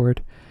 7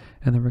 chord,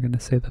 and then we're gonna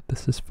say that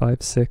this is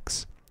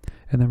 5/6,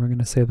 and then we're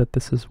gonna say that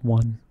this is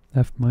 1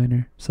 F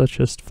minor. So that's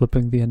just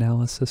flipping the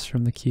analysis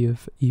from the key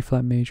of E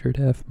flat major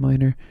to F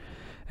minor,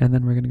 and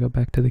then we're gonna go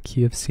back to the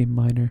key of C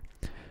minor,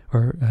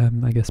 or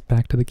I guess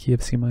back to the key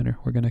of C minor.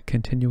 We're gonna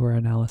continue our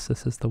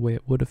analysis as the way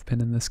it would have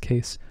been in this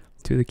case,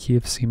 to the key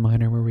of C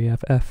minor, where we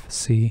have F,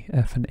 C,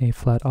 F, and A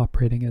flat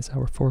operating as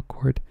our 4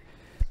 chord.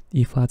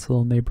 E flat's a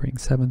little neighboring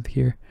 7th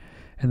here,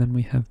 and then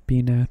we have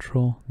B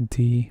natural,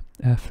 D,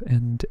 F,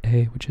 and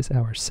A, which is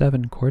our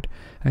 7 chord.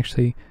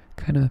 Actually,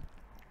 kind of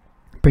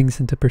brings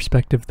into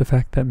perspective the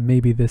fact that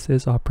maybe this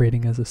is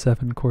operating as a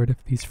 7 chord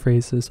if these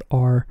phrases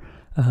are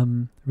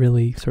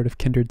really sort of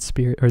kindred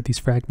spirit, or these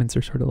fragments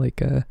are sort of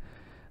like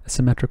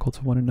symmetrical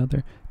to one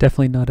another.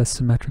 Definitely not as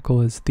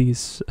symmetrical as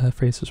these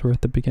phrases were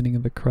at the beginning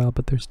of the chorale,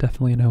 but there's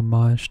definitely an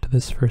homage to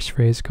this first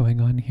phrase going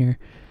on here.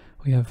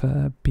 We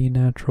have B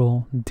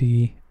natural,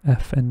 D,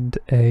 F, and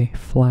A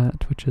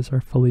flat, which is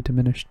our fully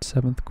diminished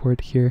 7th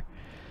chord here.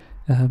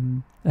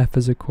 F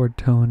is a chord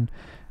tone,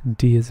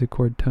 D is a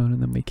chord tone,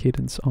 and then we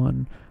cadence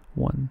on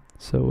 1.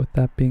 So with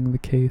that being the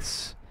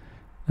case,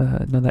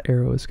 now that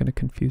arrow is going to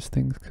confuse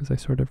things because I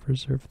sort of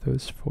reserve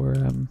those for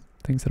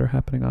things that are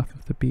happening off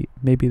of the beat.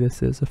 Maybe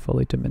this is a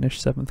fully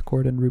diminished 7th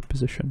chord in root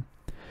position.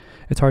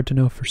 It's hard to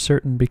know for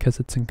certain because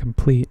it's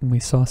incomplete, and we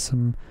saw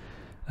some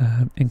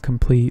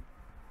incomplete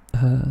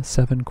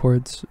 7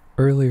 chords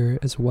earlier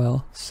as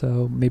well,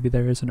 so maybe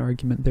there is an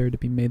argument there to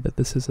be made that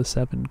this is a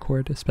 7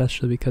 chord,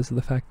 especially because of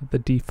the fact that the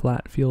D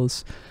flat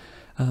feels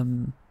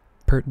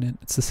pertinent.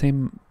 It's the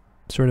same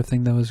sort of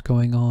thing that was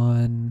going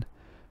on,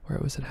 where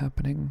was it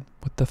happening,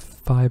 with the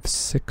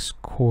 5/6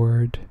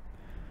 chord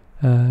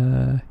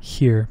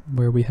here,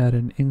 where we had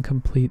an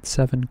incomplete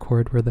 7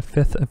 chord where the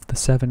 5th of the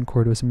 7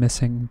 chord was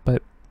missing,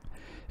 but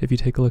if you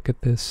take a look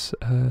at this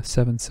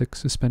 7/6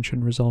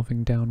 suspension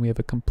resolving down, we have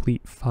a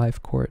complete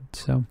 5 chord.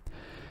 So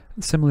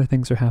similar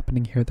things are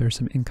happening here. There are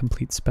some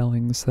incomplete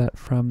spellings that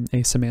from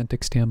a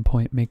semantic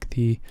standpoint make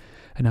the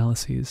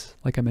analyses,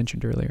 like I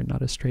mentioned earlier,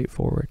 not as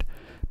straightforward.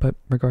 But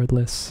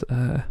regardless,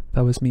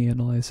 that was me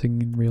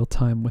analyzing in real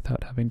time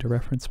without having to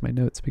reference my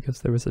notes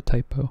because there was a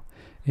typo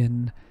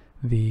in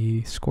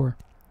the score.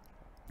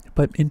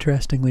 But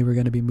interestingly, we're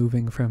going to be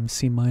moving from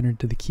C minor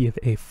to the key of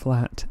A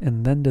flat,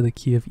 and then to the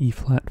key of E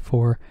flat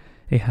for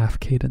a half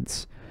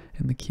cadence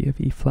in the key of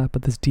E flat.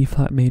 But this D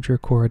flat major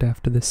chord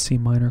after this C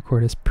minor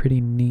chord is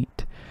pretty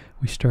neat.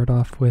 We start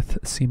off with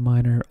C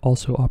minor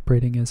also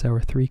operating as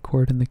our 3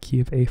 chord in the key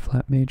of A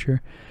flat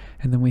major,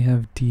 and then we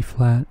have D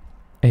flat,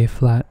 A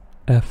flat,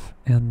 F,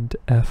 and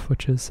F,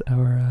 which is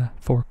our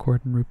 4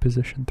 chord in root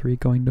position 3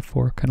 going to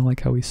 4, kind of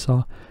like how we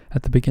saw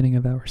at the beginning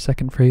of our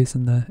second phrase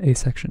in the A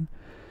section.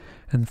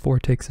 And 4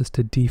 takes us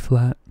to D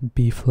flat,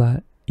 B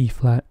flat, E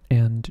flat,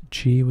 and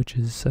G, which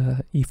is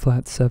E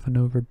flat 7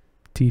 over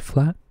D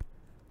flat,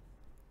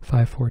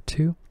 5, 4,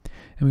 2.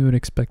 And we would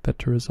expect that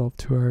to resolve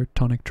to our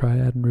tonic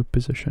triad in root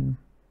position,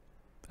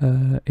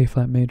 A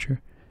flat major,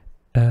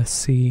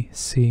 C,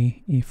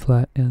 C, E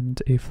flat,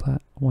 and A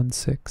flat 1,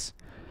 6.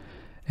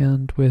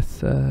 And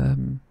with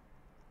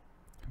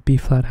B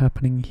flat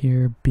happening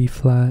here, B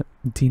flat,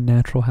 D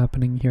natural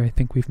happening here, I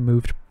think we've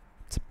moved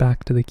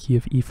back to the key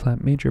of E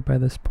flat major by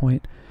this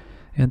point,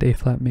 and A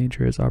flat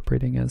major is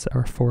operating as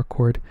our 4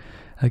 chord.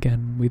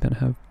 Again, we then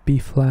have B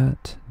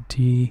flat,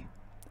 D,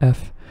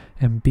 F,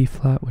 and B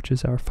flat, which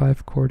is our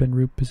 5 chord in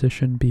root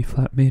position, B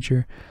flat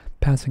major,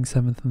 passing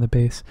 7th in the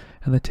bass,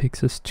 and that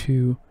takes us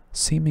to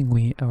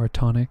seemingly our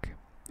tonic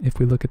if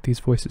we look at these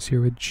voices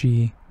here with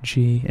G,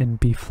 G, and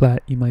B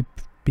flat, you might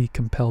be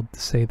compelled to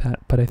say that,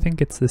 but I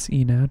think it's this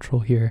E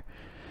natural here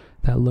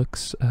that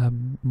looks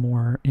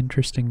more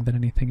interesting than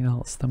anything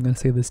else. I'm going to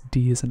say this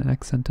D is an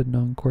accented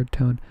non-chord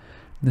tone,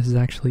 and this is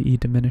actually E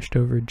diminished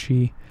over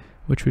G,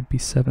 which would be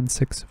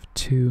 7/6 of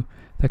 2.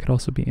 That could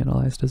also be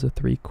analyzed as a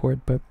 3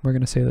 chord, but we're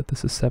going to say that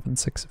this is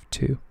 7/6 of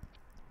 2.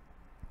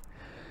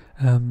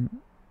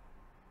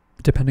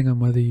 Depending on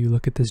whether you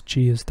look at this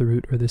G as the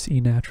root or this E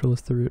natural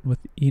as the root, with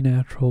E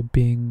natural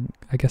being,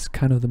 I guess,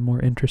 kind of the more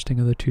interesting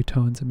of the two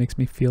tones, it makes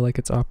me feel like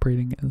it's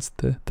operating as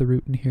the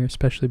root in here,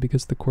 especially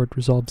because the chord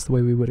resolves the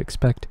way we would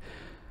expect,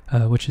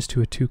 which is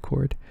to a 2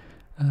 chord.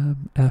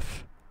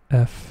 F,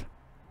 F,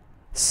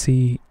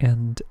 C,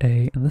 and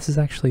A. And this is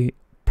actually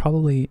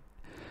probably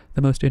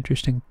the most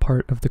interesting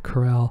part of the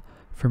chorale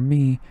for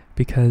me,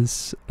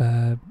 because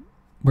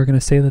we're going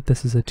to say that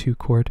this is a 2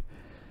 chord,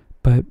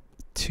 but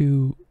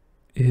 2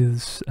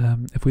 is,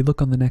 if we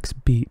look on the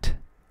next beat,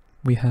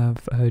 we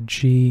have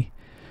G,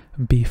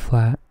 B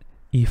flat,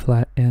 E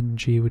flat, and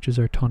G, which is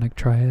our tonic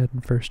triad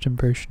and first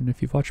inversion.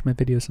 If you've watched my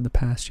videos in the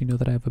past, you know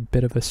that I have a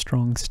bit of a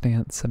strong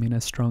stance, I mean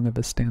as strong of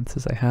a stance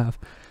as I have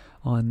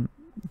on,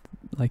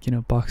 like, you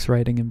know, Bach's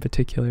writing in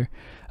particular,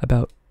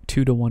 about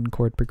 2-to-1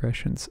 chord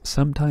progressions.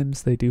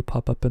 Sometimes they do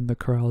pop up in the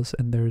chorales,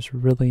 and there's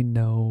really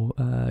no,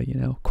 you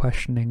know,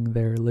 questioning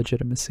their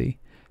legitimacy.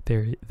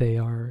 They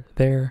are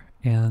there,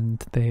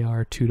 and they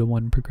are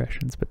 2-to-1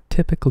 progressions. But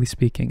typically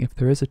speaking, if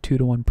there is a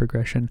 2-to-1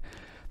 progression,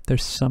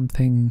 there's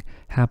something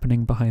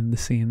happening behind the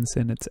scenes,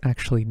 and it's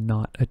actually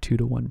not a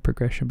 2-to-1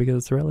 progression because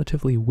it's a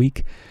relatively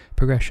weak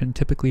progression.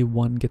 Typically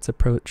 1 gets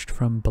approached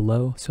from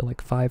below, so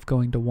like 5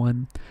 going to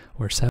 1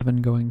 or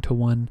 7 going to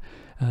 1.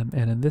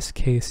 And in this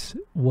case,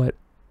 what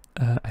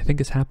I think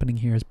is happening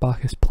here is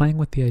Bach is playing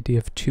with the idea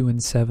of 2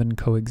 and 7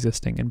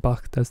 coexisting, and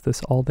Bach does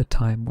this all the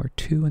time, where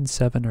 2 and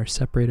 7 are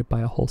separated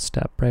by a whole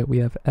step, right? We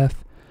have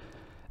F,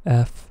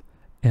 F,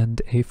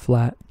 and A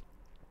flat.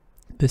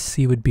 This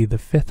C would be the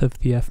 5th of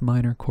the F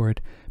minor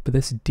chord, but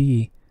this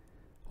D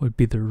would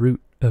be the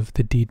root of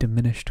the D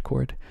diminished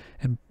chord.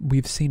 And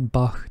we've seen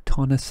Bach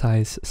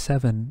tonicize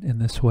 7 in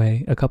this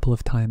way a couple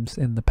of times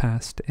in the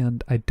past,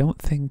 and I don't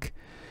think,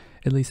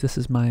 at least this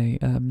is my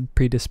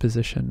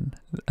predisposition,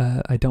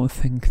 I don't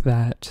think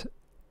that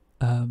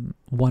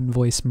one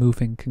voice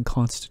moving can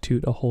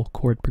constitute a whole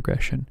chord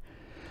progression.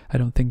 I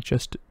don't think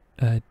just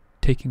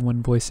taking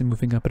one voice and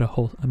moving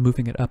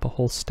it up a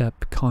whole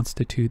step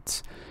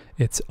constitutes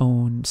its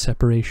own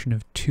separation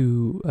of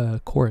 2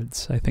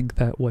 chords. I think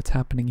that what's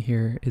happening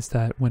here is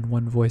that when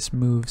one voice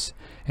moves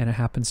and it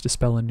happens to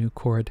spell a new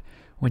chord,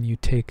 when you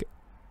take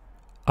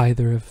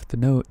either of the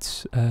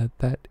notes,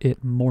 that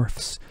it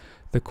morphs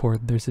the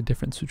chord. There's a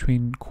difference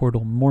between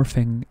chordal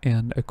morphing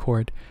and a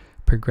chord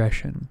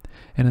progression.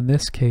 And in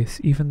this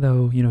case, even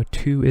though, you know,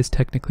 2 is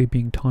technically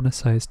being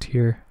tonicized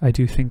here, I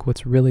do think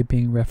what's really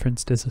being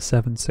referenced is a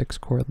 7/6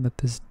 chord, and that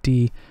this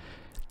D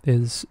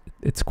is,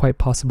 it's quite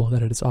possible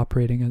that it is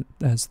operating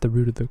as the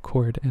root of the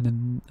chord. And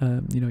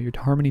in, you know, your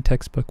harmony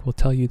textbook will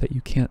tell you that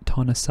you can't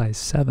tonicize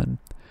 7.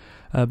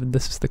 And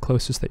this is the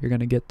closest that you're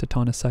going to get to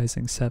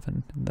tonicizing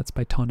 7, and that's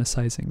by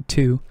tonicizing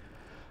 2.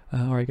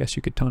 Or I guess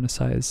you could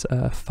tonicize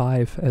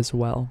 5 as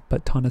well,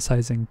 but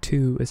tonicizing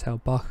 2 is how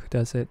Bach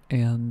does it,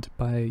 and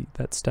by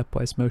that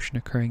stepwise motion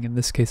occurring in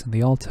this case in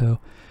the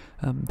alto,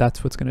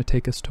 that's what's going to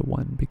take us to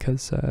 1,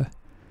 because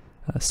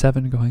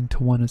 7 going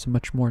to 1 is a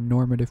much more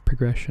normative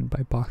progression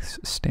by Bach's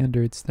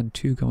standards than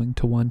 2 going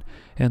to 1.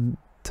 And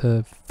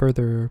to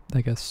further, I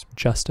guess,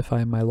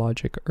 justify my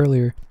logic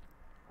earlier,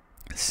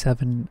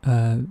 7,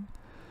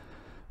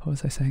 what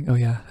was I saying? Oh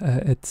yeah,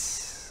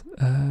 it's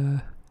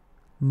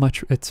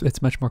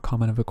much more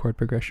common of a chord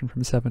progression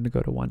from 7 to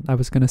go to 1. I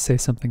was going to say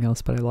something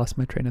else, but I lost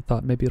my train of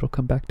thought. Maybe it'll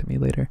come back to me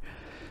later.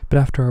 But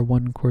after our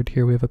 1 chord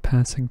here, we have a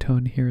passing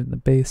tone here in the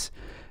bass,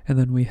 and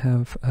then we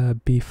have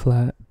B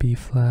flat, E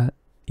flat,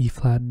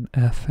 and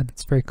F, and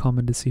it's very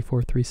common to see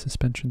 4/3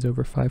 suspensions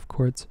over 5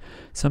 chords.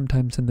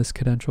 Sometimes in this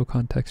cadential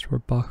context where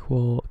Bach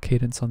will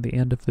cadence on the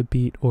end of the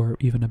beat, or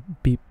even a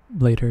beat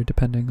later,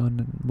 depending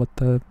on what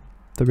the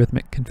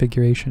rhythmic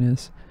configuration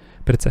is,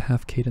 but it's a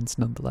half cadence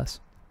nonetheless.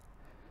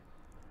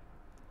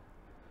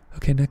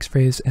 Okay, next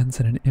phrase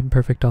ends in an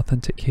imperfect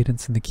authentic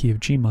cadence in the key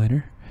of G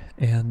minor,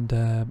 and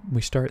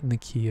we start in the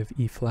key of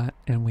E flat,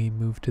 and we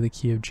move to the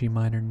key of G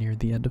minor near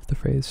the end of the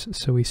phrase.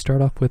 So we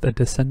start off with a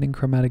descending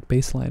chromatic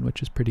bass line,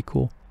 which is pretty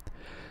cool.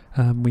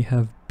 We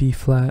have B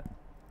flat,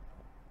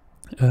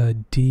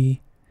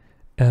 D,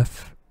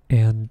 F,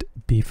 and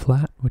B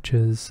flat, which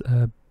is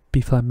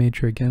B flat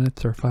major again.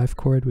 It's our 5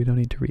 chord. We don't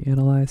need to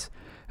reanalyze.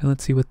 And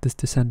let's see what this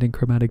descending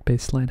chromatic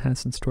bass line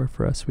has in store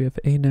for us. We have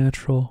A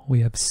natural,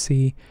 we have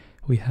C,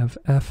 we have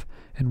F,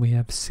 and we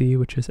have C,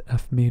 which is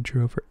F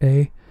major over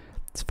A.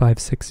 It's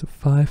 5/6 of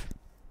 5.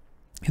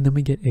 And then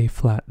we get A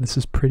flat. This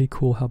is pretty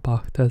cool how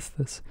Bach does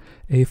this.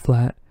 A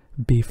flat,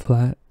 B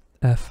flat,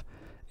 F,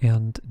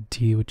 and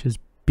D, which is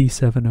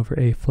B7 over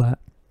A flat.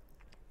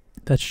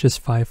 that's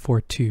just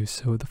 5-4-2.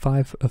 So the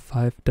 5 of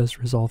 5 does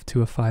resolve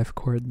to a 5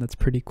 chord, and that's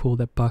pretty cool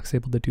that Bach's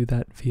able to do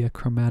that via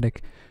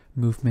chromatic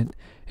movement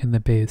in the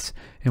bass.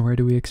 And where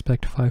do we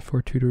expect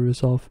 5-4-2 to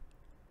resolve?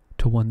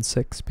 To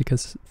 1-6,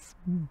 because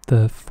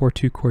the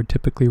 4-2 chord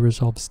typically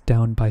resolves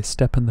down by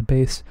step in the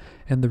bass,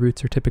 and the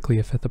roots are typically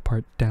a fifth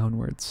apart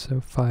downwards.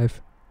 So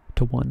 5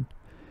 to 1,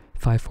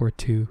 5-4-2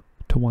 to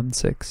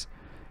 1-6,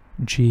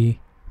 G,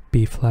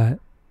 B flat,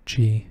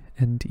 G,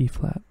 and E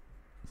flat,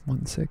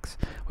 1-6.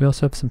 We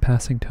also have some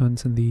passing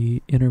tones in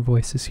the inner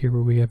voices here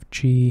where we have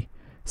G,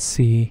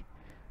 C,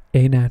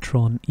 A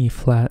natural, and E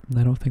flat, and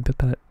I don't think that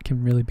that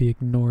can really be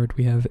ignored.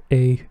 We have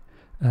A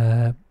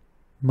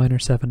minor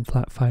 7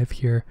 flat 5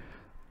 here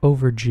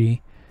over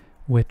G,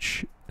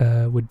 which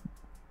would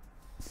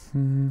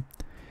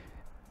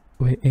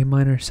wait, A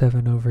minor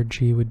 7 over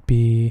G would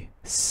be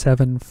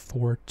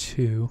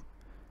 7-4-2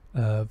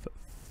 of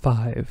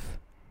 5.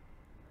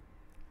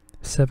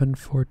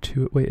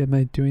 7-4-2. Wait, am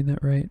I doing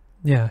that right?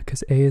 Yeah,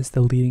 because A is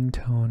the leading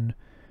tone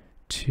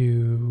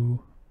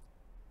to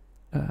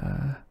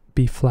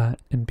B flat,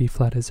 and B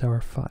flat is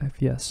our 5.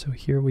 Yes, so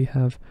here we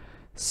have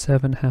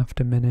 7 half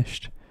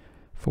diminished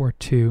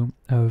 4-2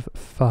 of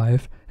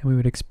 5, and we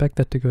would expect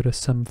that to go to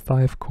some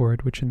 5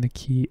 chord, which in the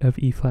key of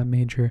E flat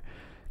major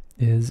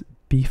is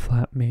B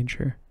flat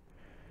major.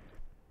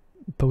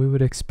 But we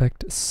would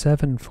expect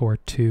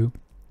 7-4-2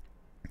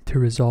 to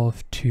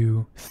resolve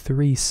to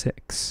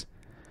 3-6,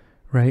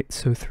 right?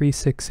 So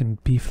 3-6 in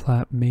B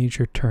flat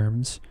major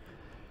terms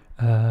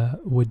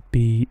would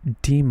be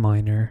D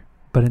minor,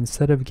 but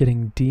instead of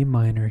getting D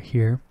minor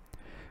here,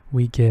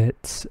 we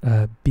get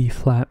B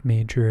flat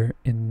major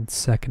in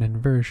second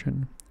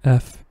inversion.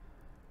 F,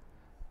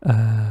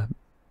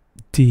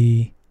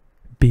 D,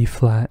 B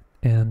flat,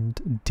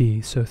 and D.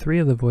 So 3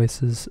 of the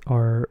voices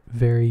are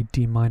very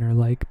D minor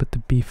like, but the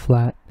B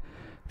flat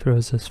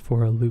throws us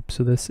for a loop.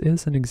 So this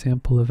is an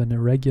example of an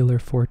irregular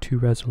 4-2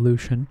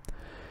 resolution.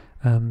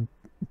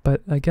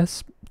 But I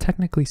guess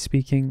technically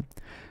speaking,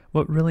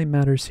 what really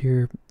matters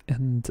here,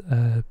 and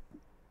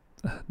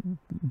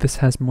this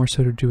has more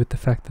so to do with the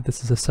fact that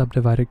this is a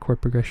subdivided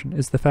chord progression,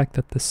 is the fact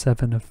that the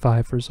 7 of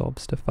 5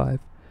 resolves to 5.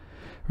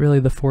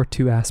 Really the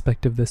 4-2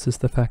 aspect of this is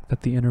the fact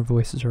that the inner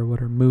voices are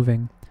what are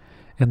moving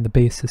and the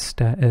bass is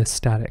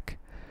static.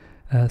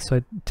 So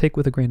I take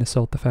with a grain of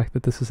salt the fact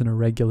that this is an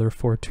irregular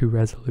 4-2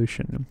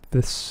 resolution.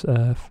 This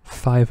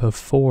 5 of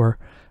 4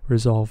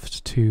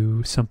 resolved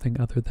to something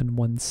other than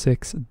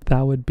 1-6,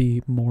 that would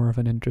be more of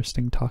an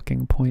interesting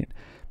talking point.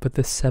 But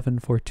this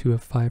 7-4-2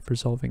 of 5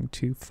 resolving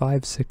to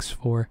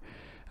 5-6-4,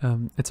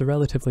 it's a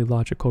relatively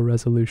logical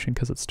resolution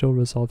because it still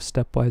resolves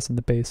stepwise in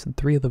the bass, and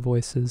 3 of the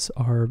voices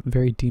are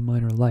very D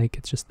minor like,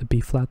 it's just the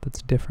B flat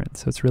that's different,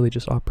 so it's really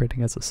just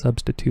operating as a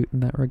substitute in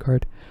that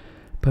regard.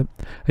 But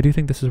I do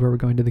think this is where we're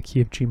going to the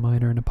key of G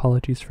minor, and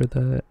apologies for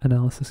the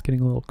analysis getting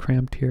a little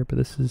cramped here, but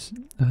this is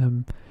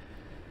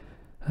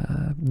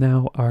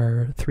now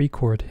our 3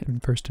 chord in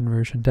first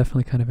inversion.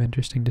 Definitely kind of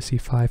interesting to see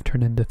 5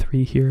 turn into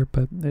 3 here,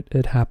 but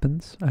it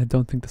happens. I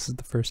don't think this is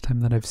the first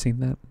time that I've seen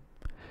that.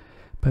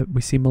 But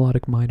we see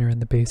melodic minor in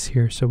the bass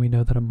here, so we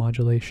know that a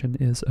modulation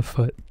is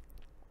afoot.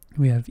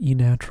 We have E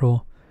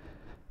natural,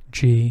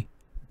 G,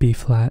 B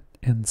flat,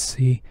 and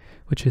C,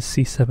 which is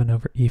C7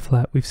 over E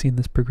flat. We've seen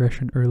this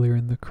progression earlier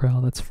in the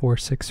chorale. That's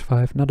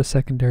 4-6-5, not a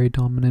secondary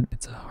dominant,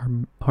 it's a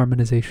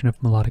harmonization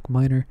of melodic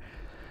minor.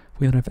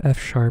 We then have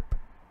F sharp,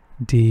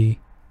 D,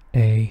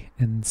 A,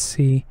 and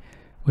C,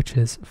 which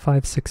is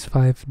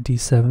 5-6-5,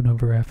 D7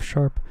 over F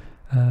sharp.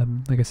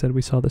 Like I said,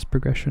 we saw this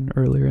progression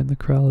earlier in the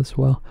chorale as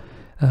well.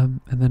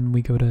 And then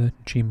we go to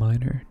G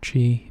minor,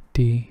 G,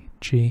 D,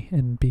 G,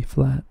 and B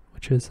flat,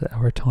 which is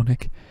our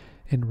tonic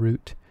in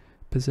root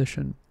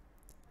position.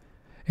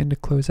 And to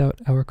close out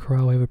our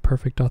chorale, we have a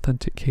perfect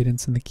authentic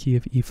cadence in the key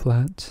of E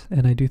flat,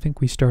 and I do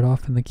think we start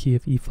off in the key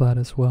of E flat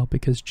as well,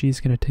 because G is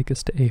going to take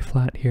us to A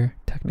flat here.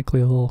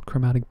 Technically a little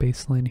chromatic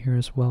bass line here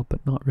as well,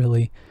 but not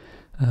really.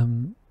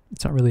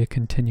 It's not really a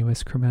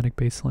continuous chromatic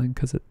bass line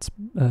because it's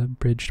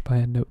bridged by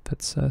a note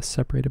that's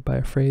separated by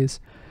a phrase.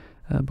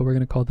 But we're going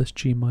to call this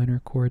G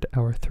minor chord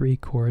our 3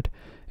 chord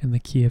in the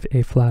key of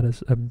A flat as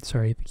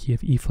the key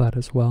of E flat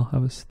as well. I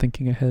was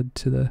thinking ahead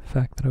to the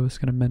fact that I was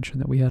going to mention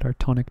that we had our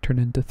tonic turn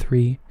into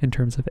 3 in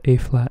terms of A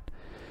flat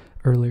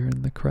earlier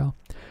in the chorale.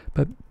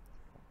 But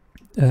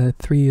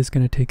 3 is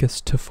going to take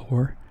us to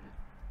 4,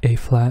 A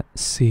flat,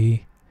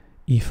 C,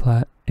 E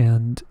flat,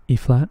 and E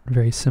flat.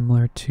 Very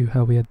similar to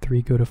how we had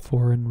 3 go to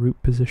 4 in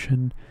root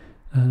position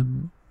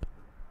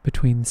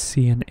between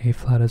C and A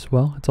flat as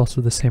well. It's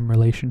also the same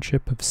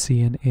relationship of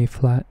C and A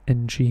flat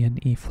and G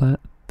and E flat,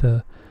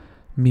 the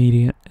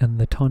mediant and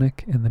the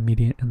tonic and the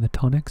mediant and the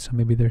tonic. So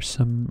maybe there's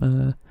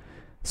some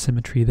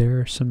symmetry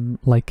there, some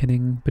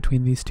likening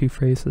between these two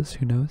phrases,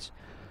 who knows.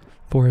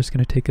 4 is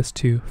going to take us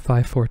to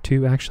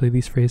 5-4-2. Actually,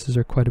 these phrases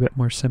are quite a bit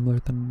more similar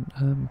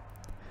than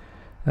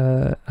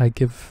I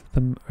give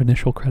them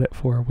initial credit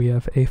for. We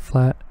have A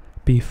flat,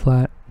 B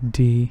flat,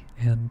 D,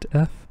 and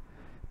F.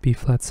 B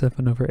flat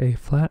 7 over A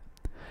flat.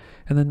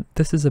 And then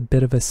this is a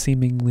bit of a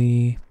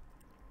seemingly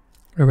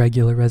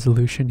irregular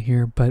resolution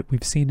here, but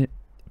we've seen it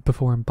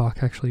before in Bach,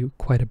 actually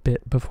quite a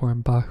bit before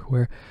in Bach,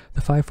 where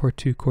the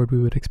 5-4-2 chord we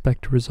would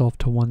expect to resolve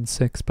to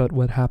 1-6, but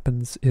what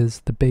happens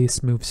is the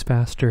bass moves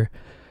faster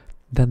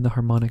than the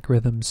harmonic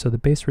rhythm, so the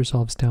bass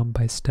resolves down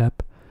by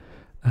step,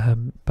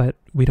 but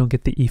we don't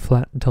get the E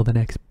flat until the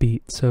next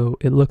beat, so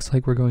it looks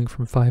like we're going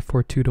from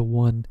 5-4-2 to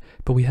 1,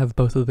 but we have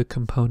both of the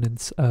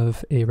components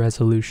of a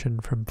resolution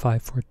from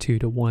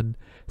 5-4-2 to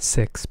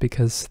 1-6,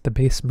 because the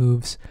bass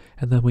moves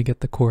and then we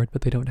get the chord,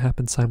 but they don't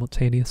happen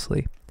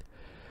simultaneously.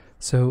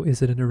 So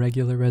is it an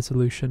irregular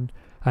resolution?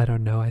 I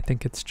don't know. I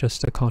think it's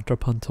just a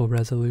contrapuntal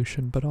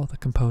resolution, but all the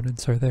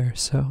components are there,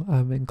 so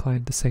I'm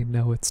inclined to say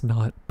no, it's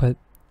not, but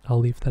I'll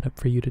leave that up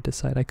for you to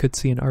decide. I could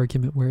see an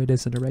argument where it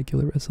is an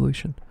irregular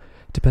resolution,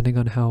 depending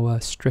on how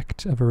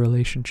strict of a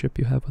relationship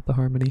you have with the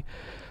harmony.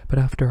 But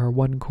after our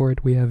 1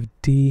 chord, we have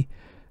D,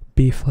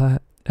 B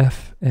flat,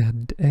 F,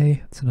 and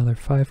A. It's another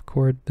 5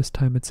 chord. This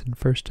time it's in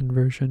first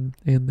inversion,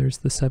 and there's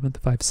the 7th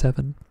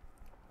 5-7.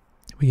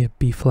 We have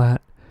B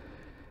flat,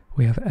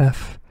 we have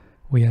F,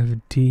 we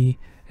have D,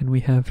 and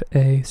we have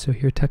A. So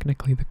here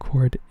technically the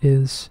chord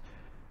is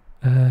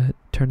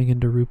turning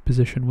into root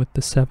position with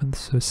the 7th,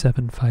 so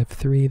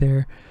 7-5-3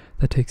 there.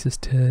 That takes us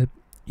to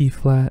E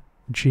flat,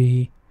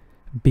 G,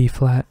 B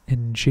flat,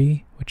 and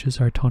G, which is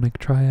our tonic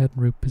triad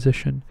root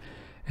position.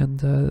 And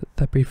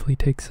that briefly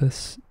takes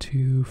us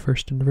to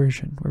first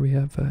inversion, where we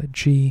have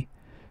G,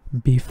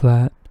 B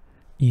flat,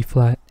 E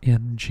flat,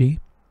 and G.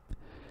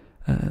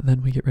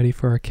 Then we get ready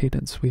for our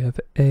cadence. We have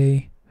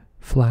A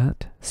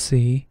flat,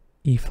 C,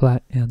 E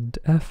flat, and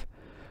F.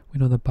 We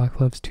know that Bach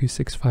loves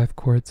 2-6-5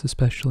 chords,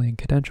 especially in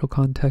cadential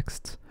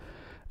contexts.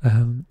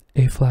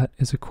 A flat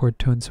is a chord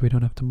tone, so we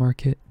don't have to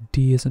mark it.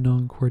 D is a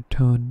non-chord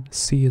tone.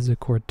 C is a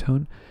chord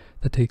tone.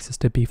 That takes us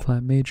to B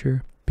flat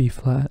major, B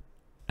flat,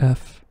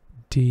 F,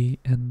 D,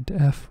 and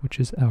F, which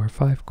is our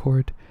 5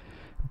 chord.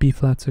 B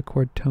flat's a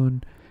chord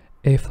tone.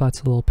 A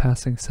flat's a little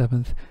passing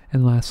 7th.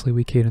 And lastly,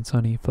 we cadence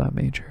on E flat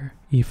major,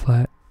 E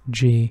flat,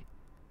 G,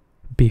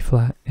 B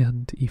flat,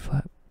 and E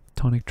flat.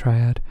 Tonic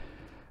triad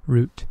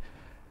root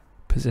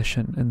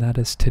position, and that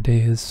is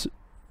today's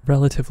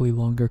relatively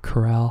longer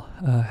chorale.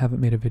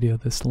 Haven't made a video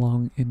this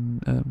long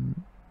in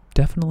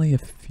definitely a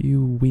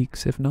few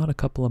weeks, if not a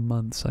couple of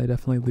months. I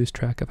definitely lose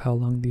track of how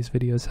long these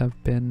videos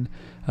have been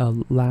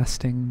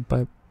lasting,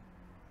 but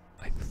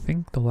I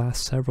think the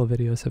last several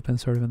videos have been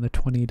sort of in the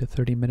 20 to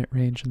 30 minute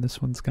range, and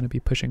this one's going to be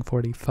pushing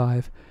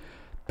 45.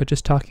 But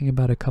just talking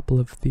about a couple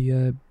of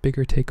the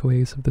bigger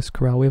takeaways of this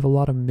chorale, we have a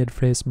lot of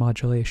mid-phrase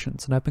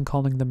modulations, and I've been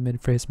calling them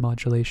mid-phrase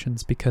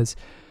modulations because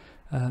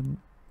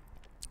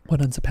what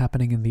ends up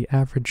happening in the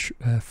average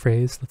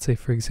phrase, let's say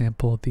for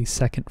example the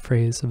second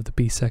phrase of the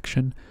B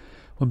section,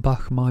 when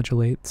Bach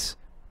modulates,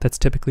 that's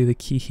typically the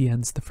key he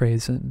ends the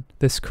phrase in.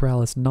 This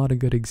chorale is not a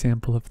good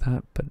example of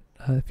that, but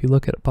if you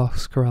look at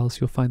Bach's chorales,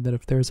 you'll find that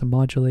if there's a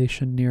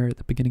modulation near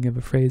the beginning of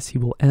a phrase, he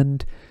will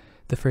end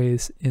the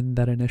phrase in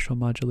that initial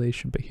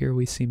modulation. But here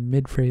we see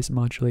mid-phrase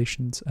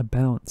modulations, a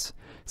bounce,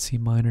 C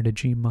minor to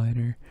G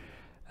minor.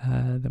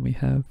 Then we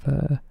have,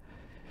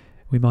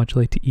 we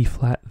modulate to E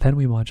flat, then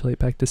we modulate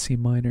back to C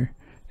minor,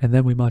 and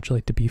then we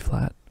modulate to B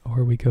flat.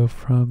 Or we go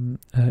from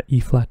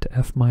E flat to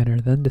F minor,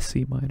 then to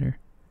C minor.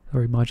 Or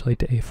we modulate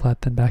to A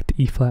flat, then back to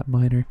E flat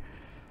minor.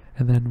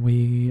 And then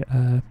we,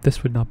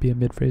 this would not be a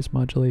mid-phrase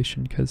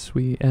modulation because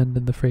we end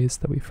in the phrase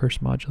that we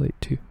first modulate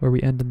to, or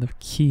we end in the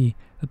key,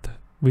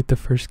 with the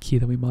first key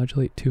that we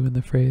modulate to in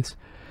the phrase.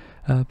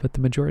 But the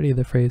majority of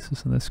the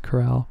phrases in this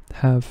chorale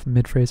have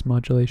mid-phrase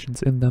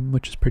modulations in them,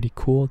 which is pretty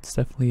cool. It's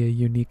definitely a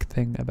unique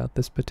thing about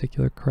this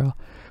particular chorale.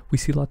 We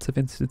see lots of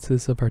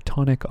instances of our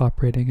tonic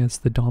operating as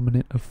the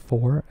dominant of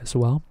 4 as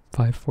well.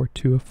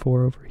 5-4-2 of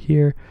 4 over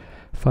here,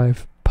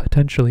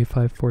 potentially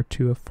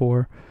 5-4-2 of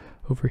 4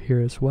 over here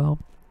as well.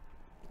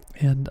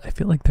 And I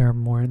feel like there are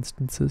more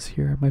instances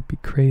here. It might be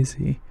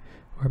crazy,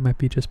 or it might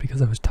be just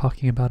because I was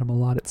talking about them a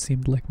lot, it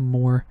seemed like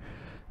more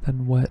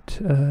than what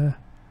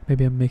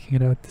maybe I'm making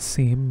it out to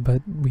seem,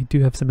 but we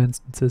do have some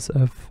instances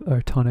of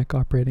our tonic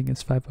operating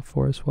as 5 of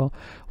 4 as well.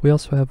 We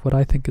also have what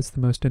I think is the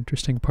most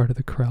interesting part of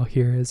the chorale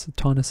here is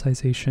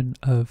tonicization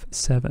of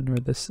 7, or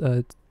this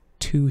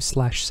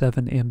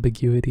 2/7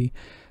 ambiguity,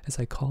 as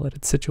I call it.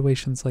 It's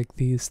situations like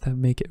these that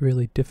make it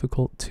really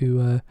difficult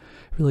to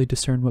really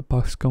discern what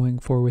Bach's going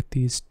for with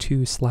these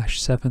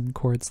 2/7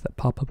 chords that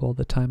pop up all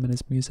the time in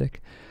his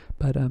music.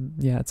 But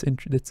yeah,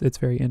 it's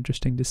very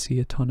interesting to see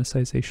a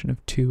tonicization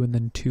of 2 and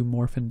then 2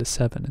 morph into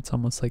 7. It's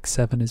almost like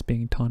 7 is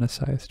being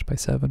tonicized by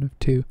 7 of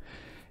 2.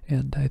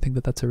 And I think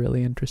that that's a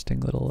really interesting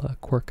little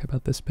quirk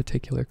about this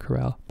particular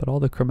chorale. But all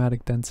the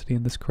chromatic density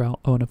in this chorale,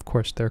 oh, and of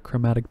course there are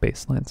chromatic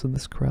bass lines in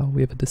this chorale.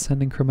 We have a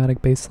descending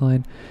chromatic bass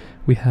line.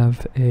 We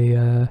have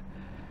a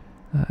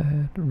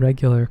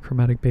regular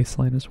chromatic bass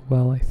line as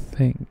well, I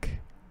think.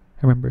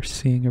 I remember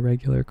seeing a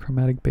regular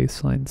chromatic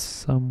bass line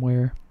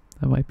somewhere.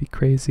 That might be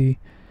crazy.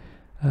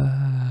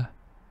 Am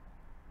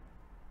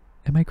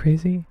I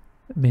crazy?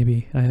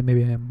 Maybe I am.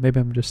 Maybe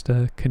I'm just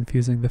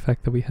confusing the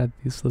fact that we had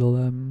these little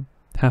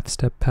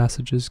half-step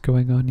passages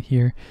going on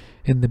here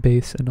in the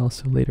bass and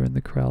also later in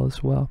the chorale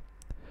as well.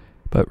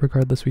 But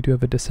regardless, we do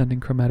have a descending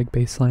chromatic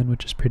bass line,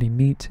 which is pretty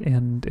neat,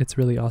 and it's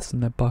really awesome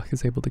that Bach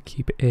is able to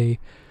keep a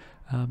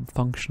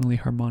functionally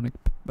harmonic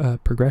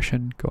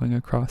progression going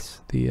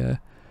across the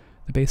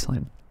bass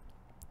line.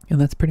 And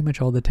that's pretty much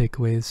all the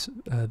takeaways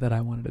that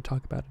I wanted to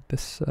talk about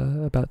this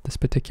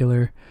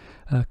particular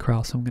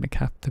chorale, so I'm going to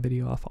cap the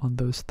video off on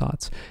those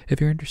thoughts. If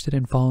you're interested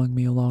in following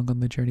me along on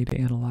the journey to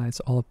analyze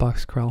all of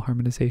Bach's chorale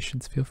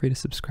harmonizations, feel free to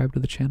subscribe to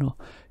the channel.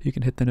 You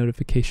can hit the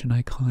notification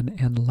icon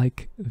and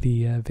like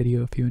the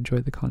video if you enjoy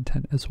the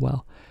content as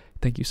well.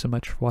 Thank you so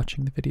much for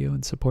watching the video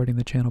and supporting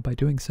the channel by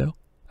doing so.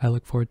 I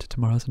look forward to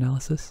tomorrow's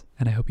analysis,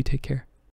 and I hope you take care.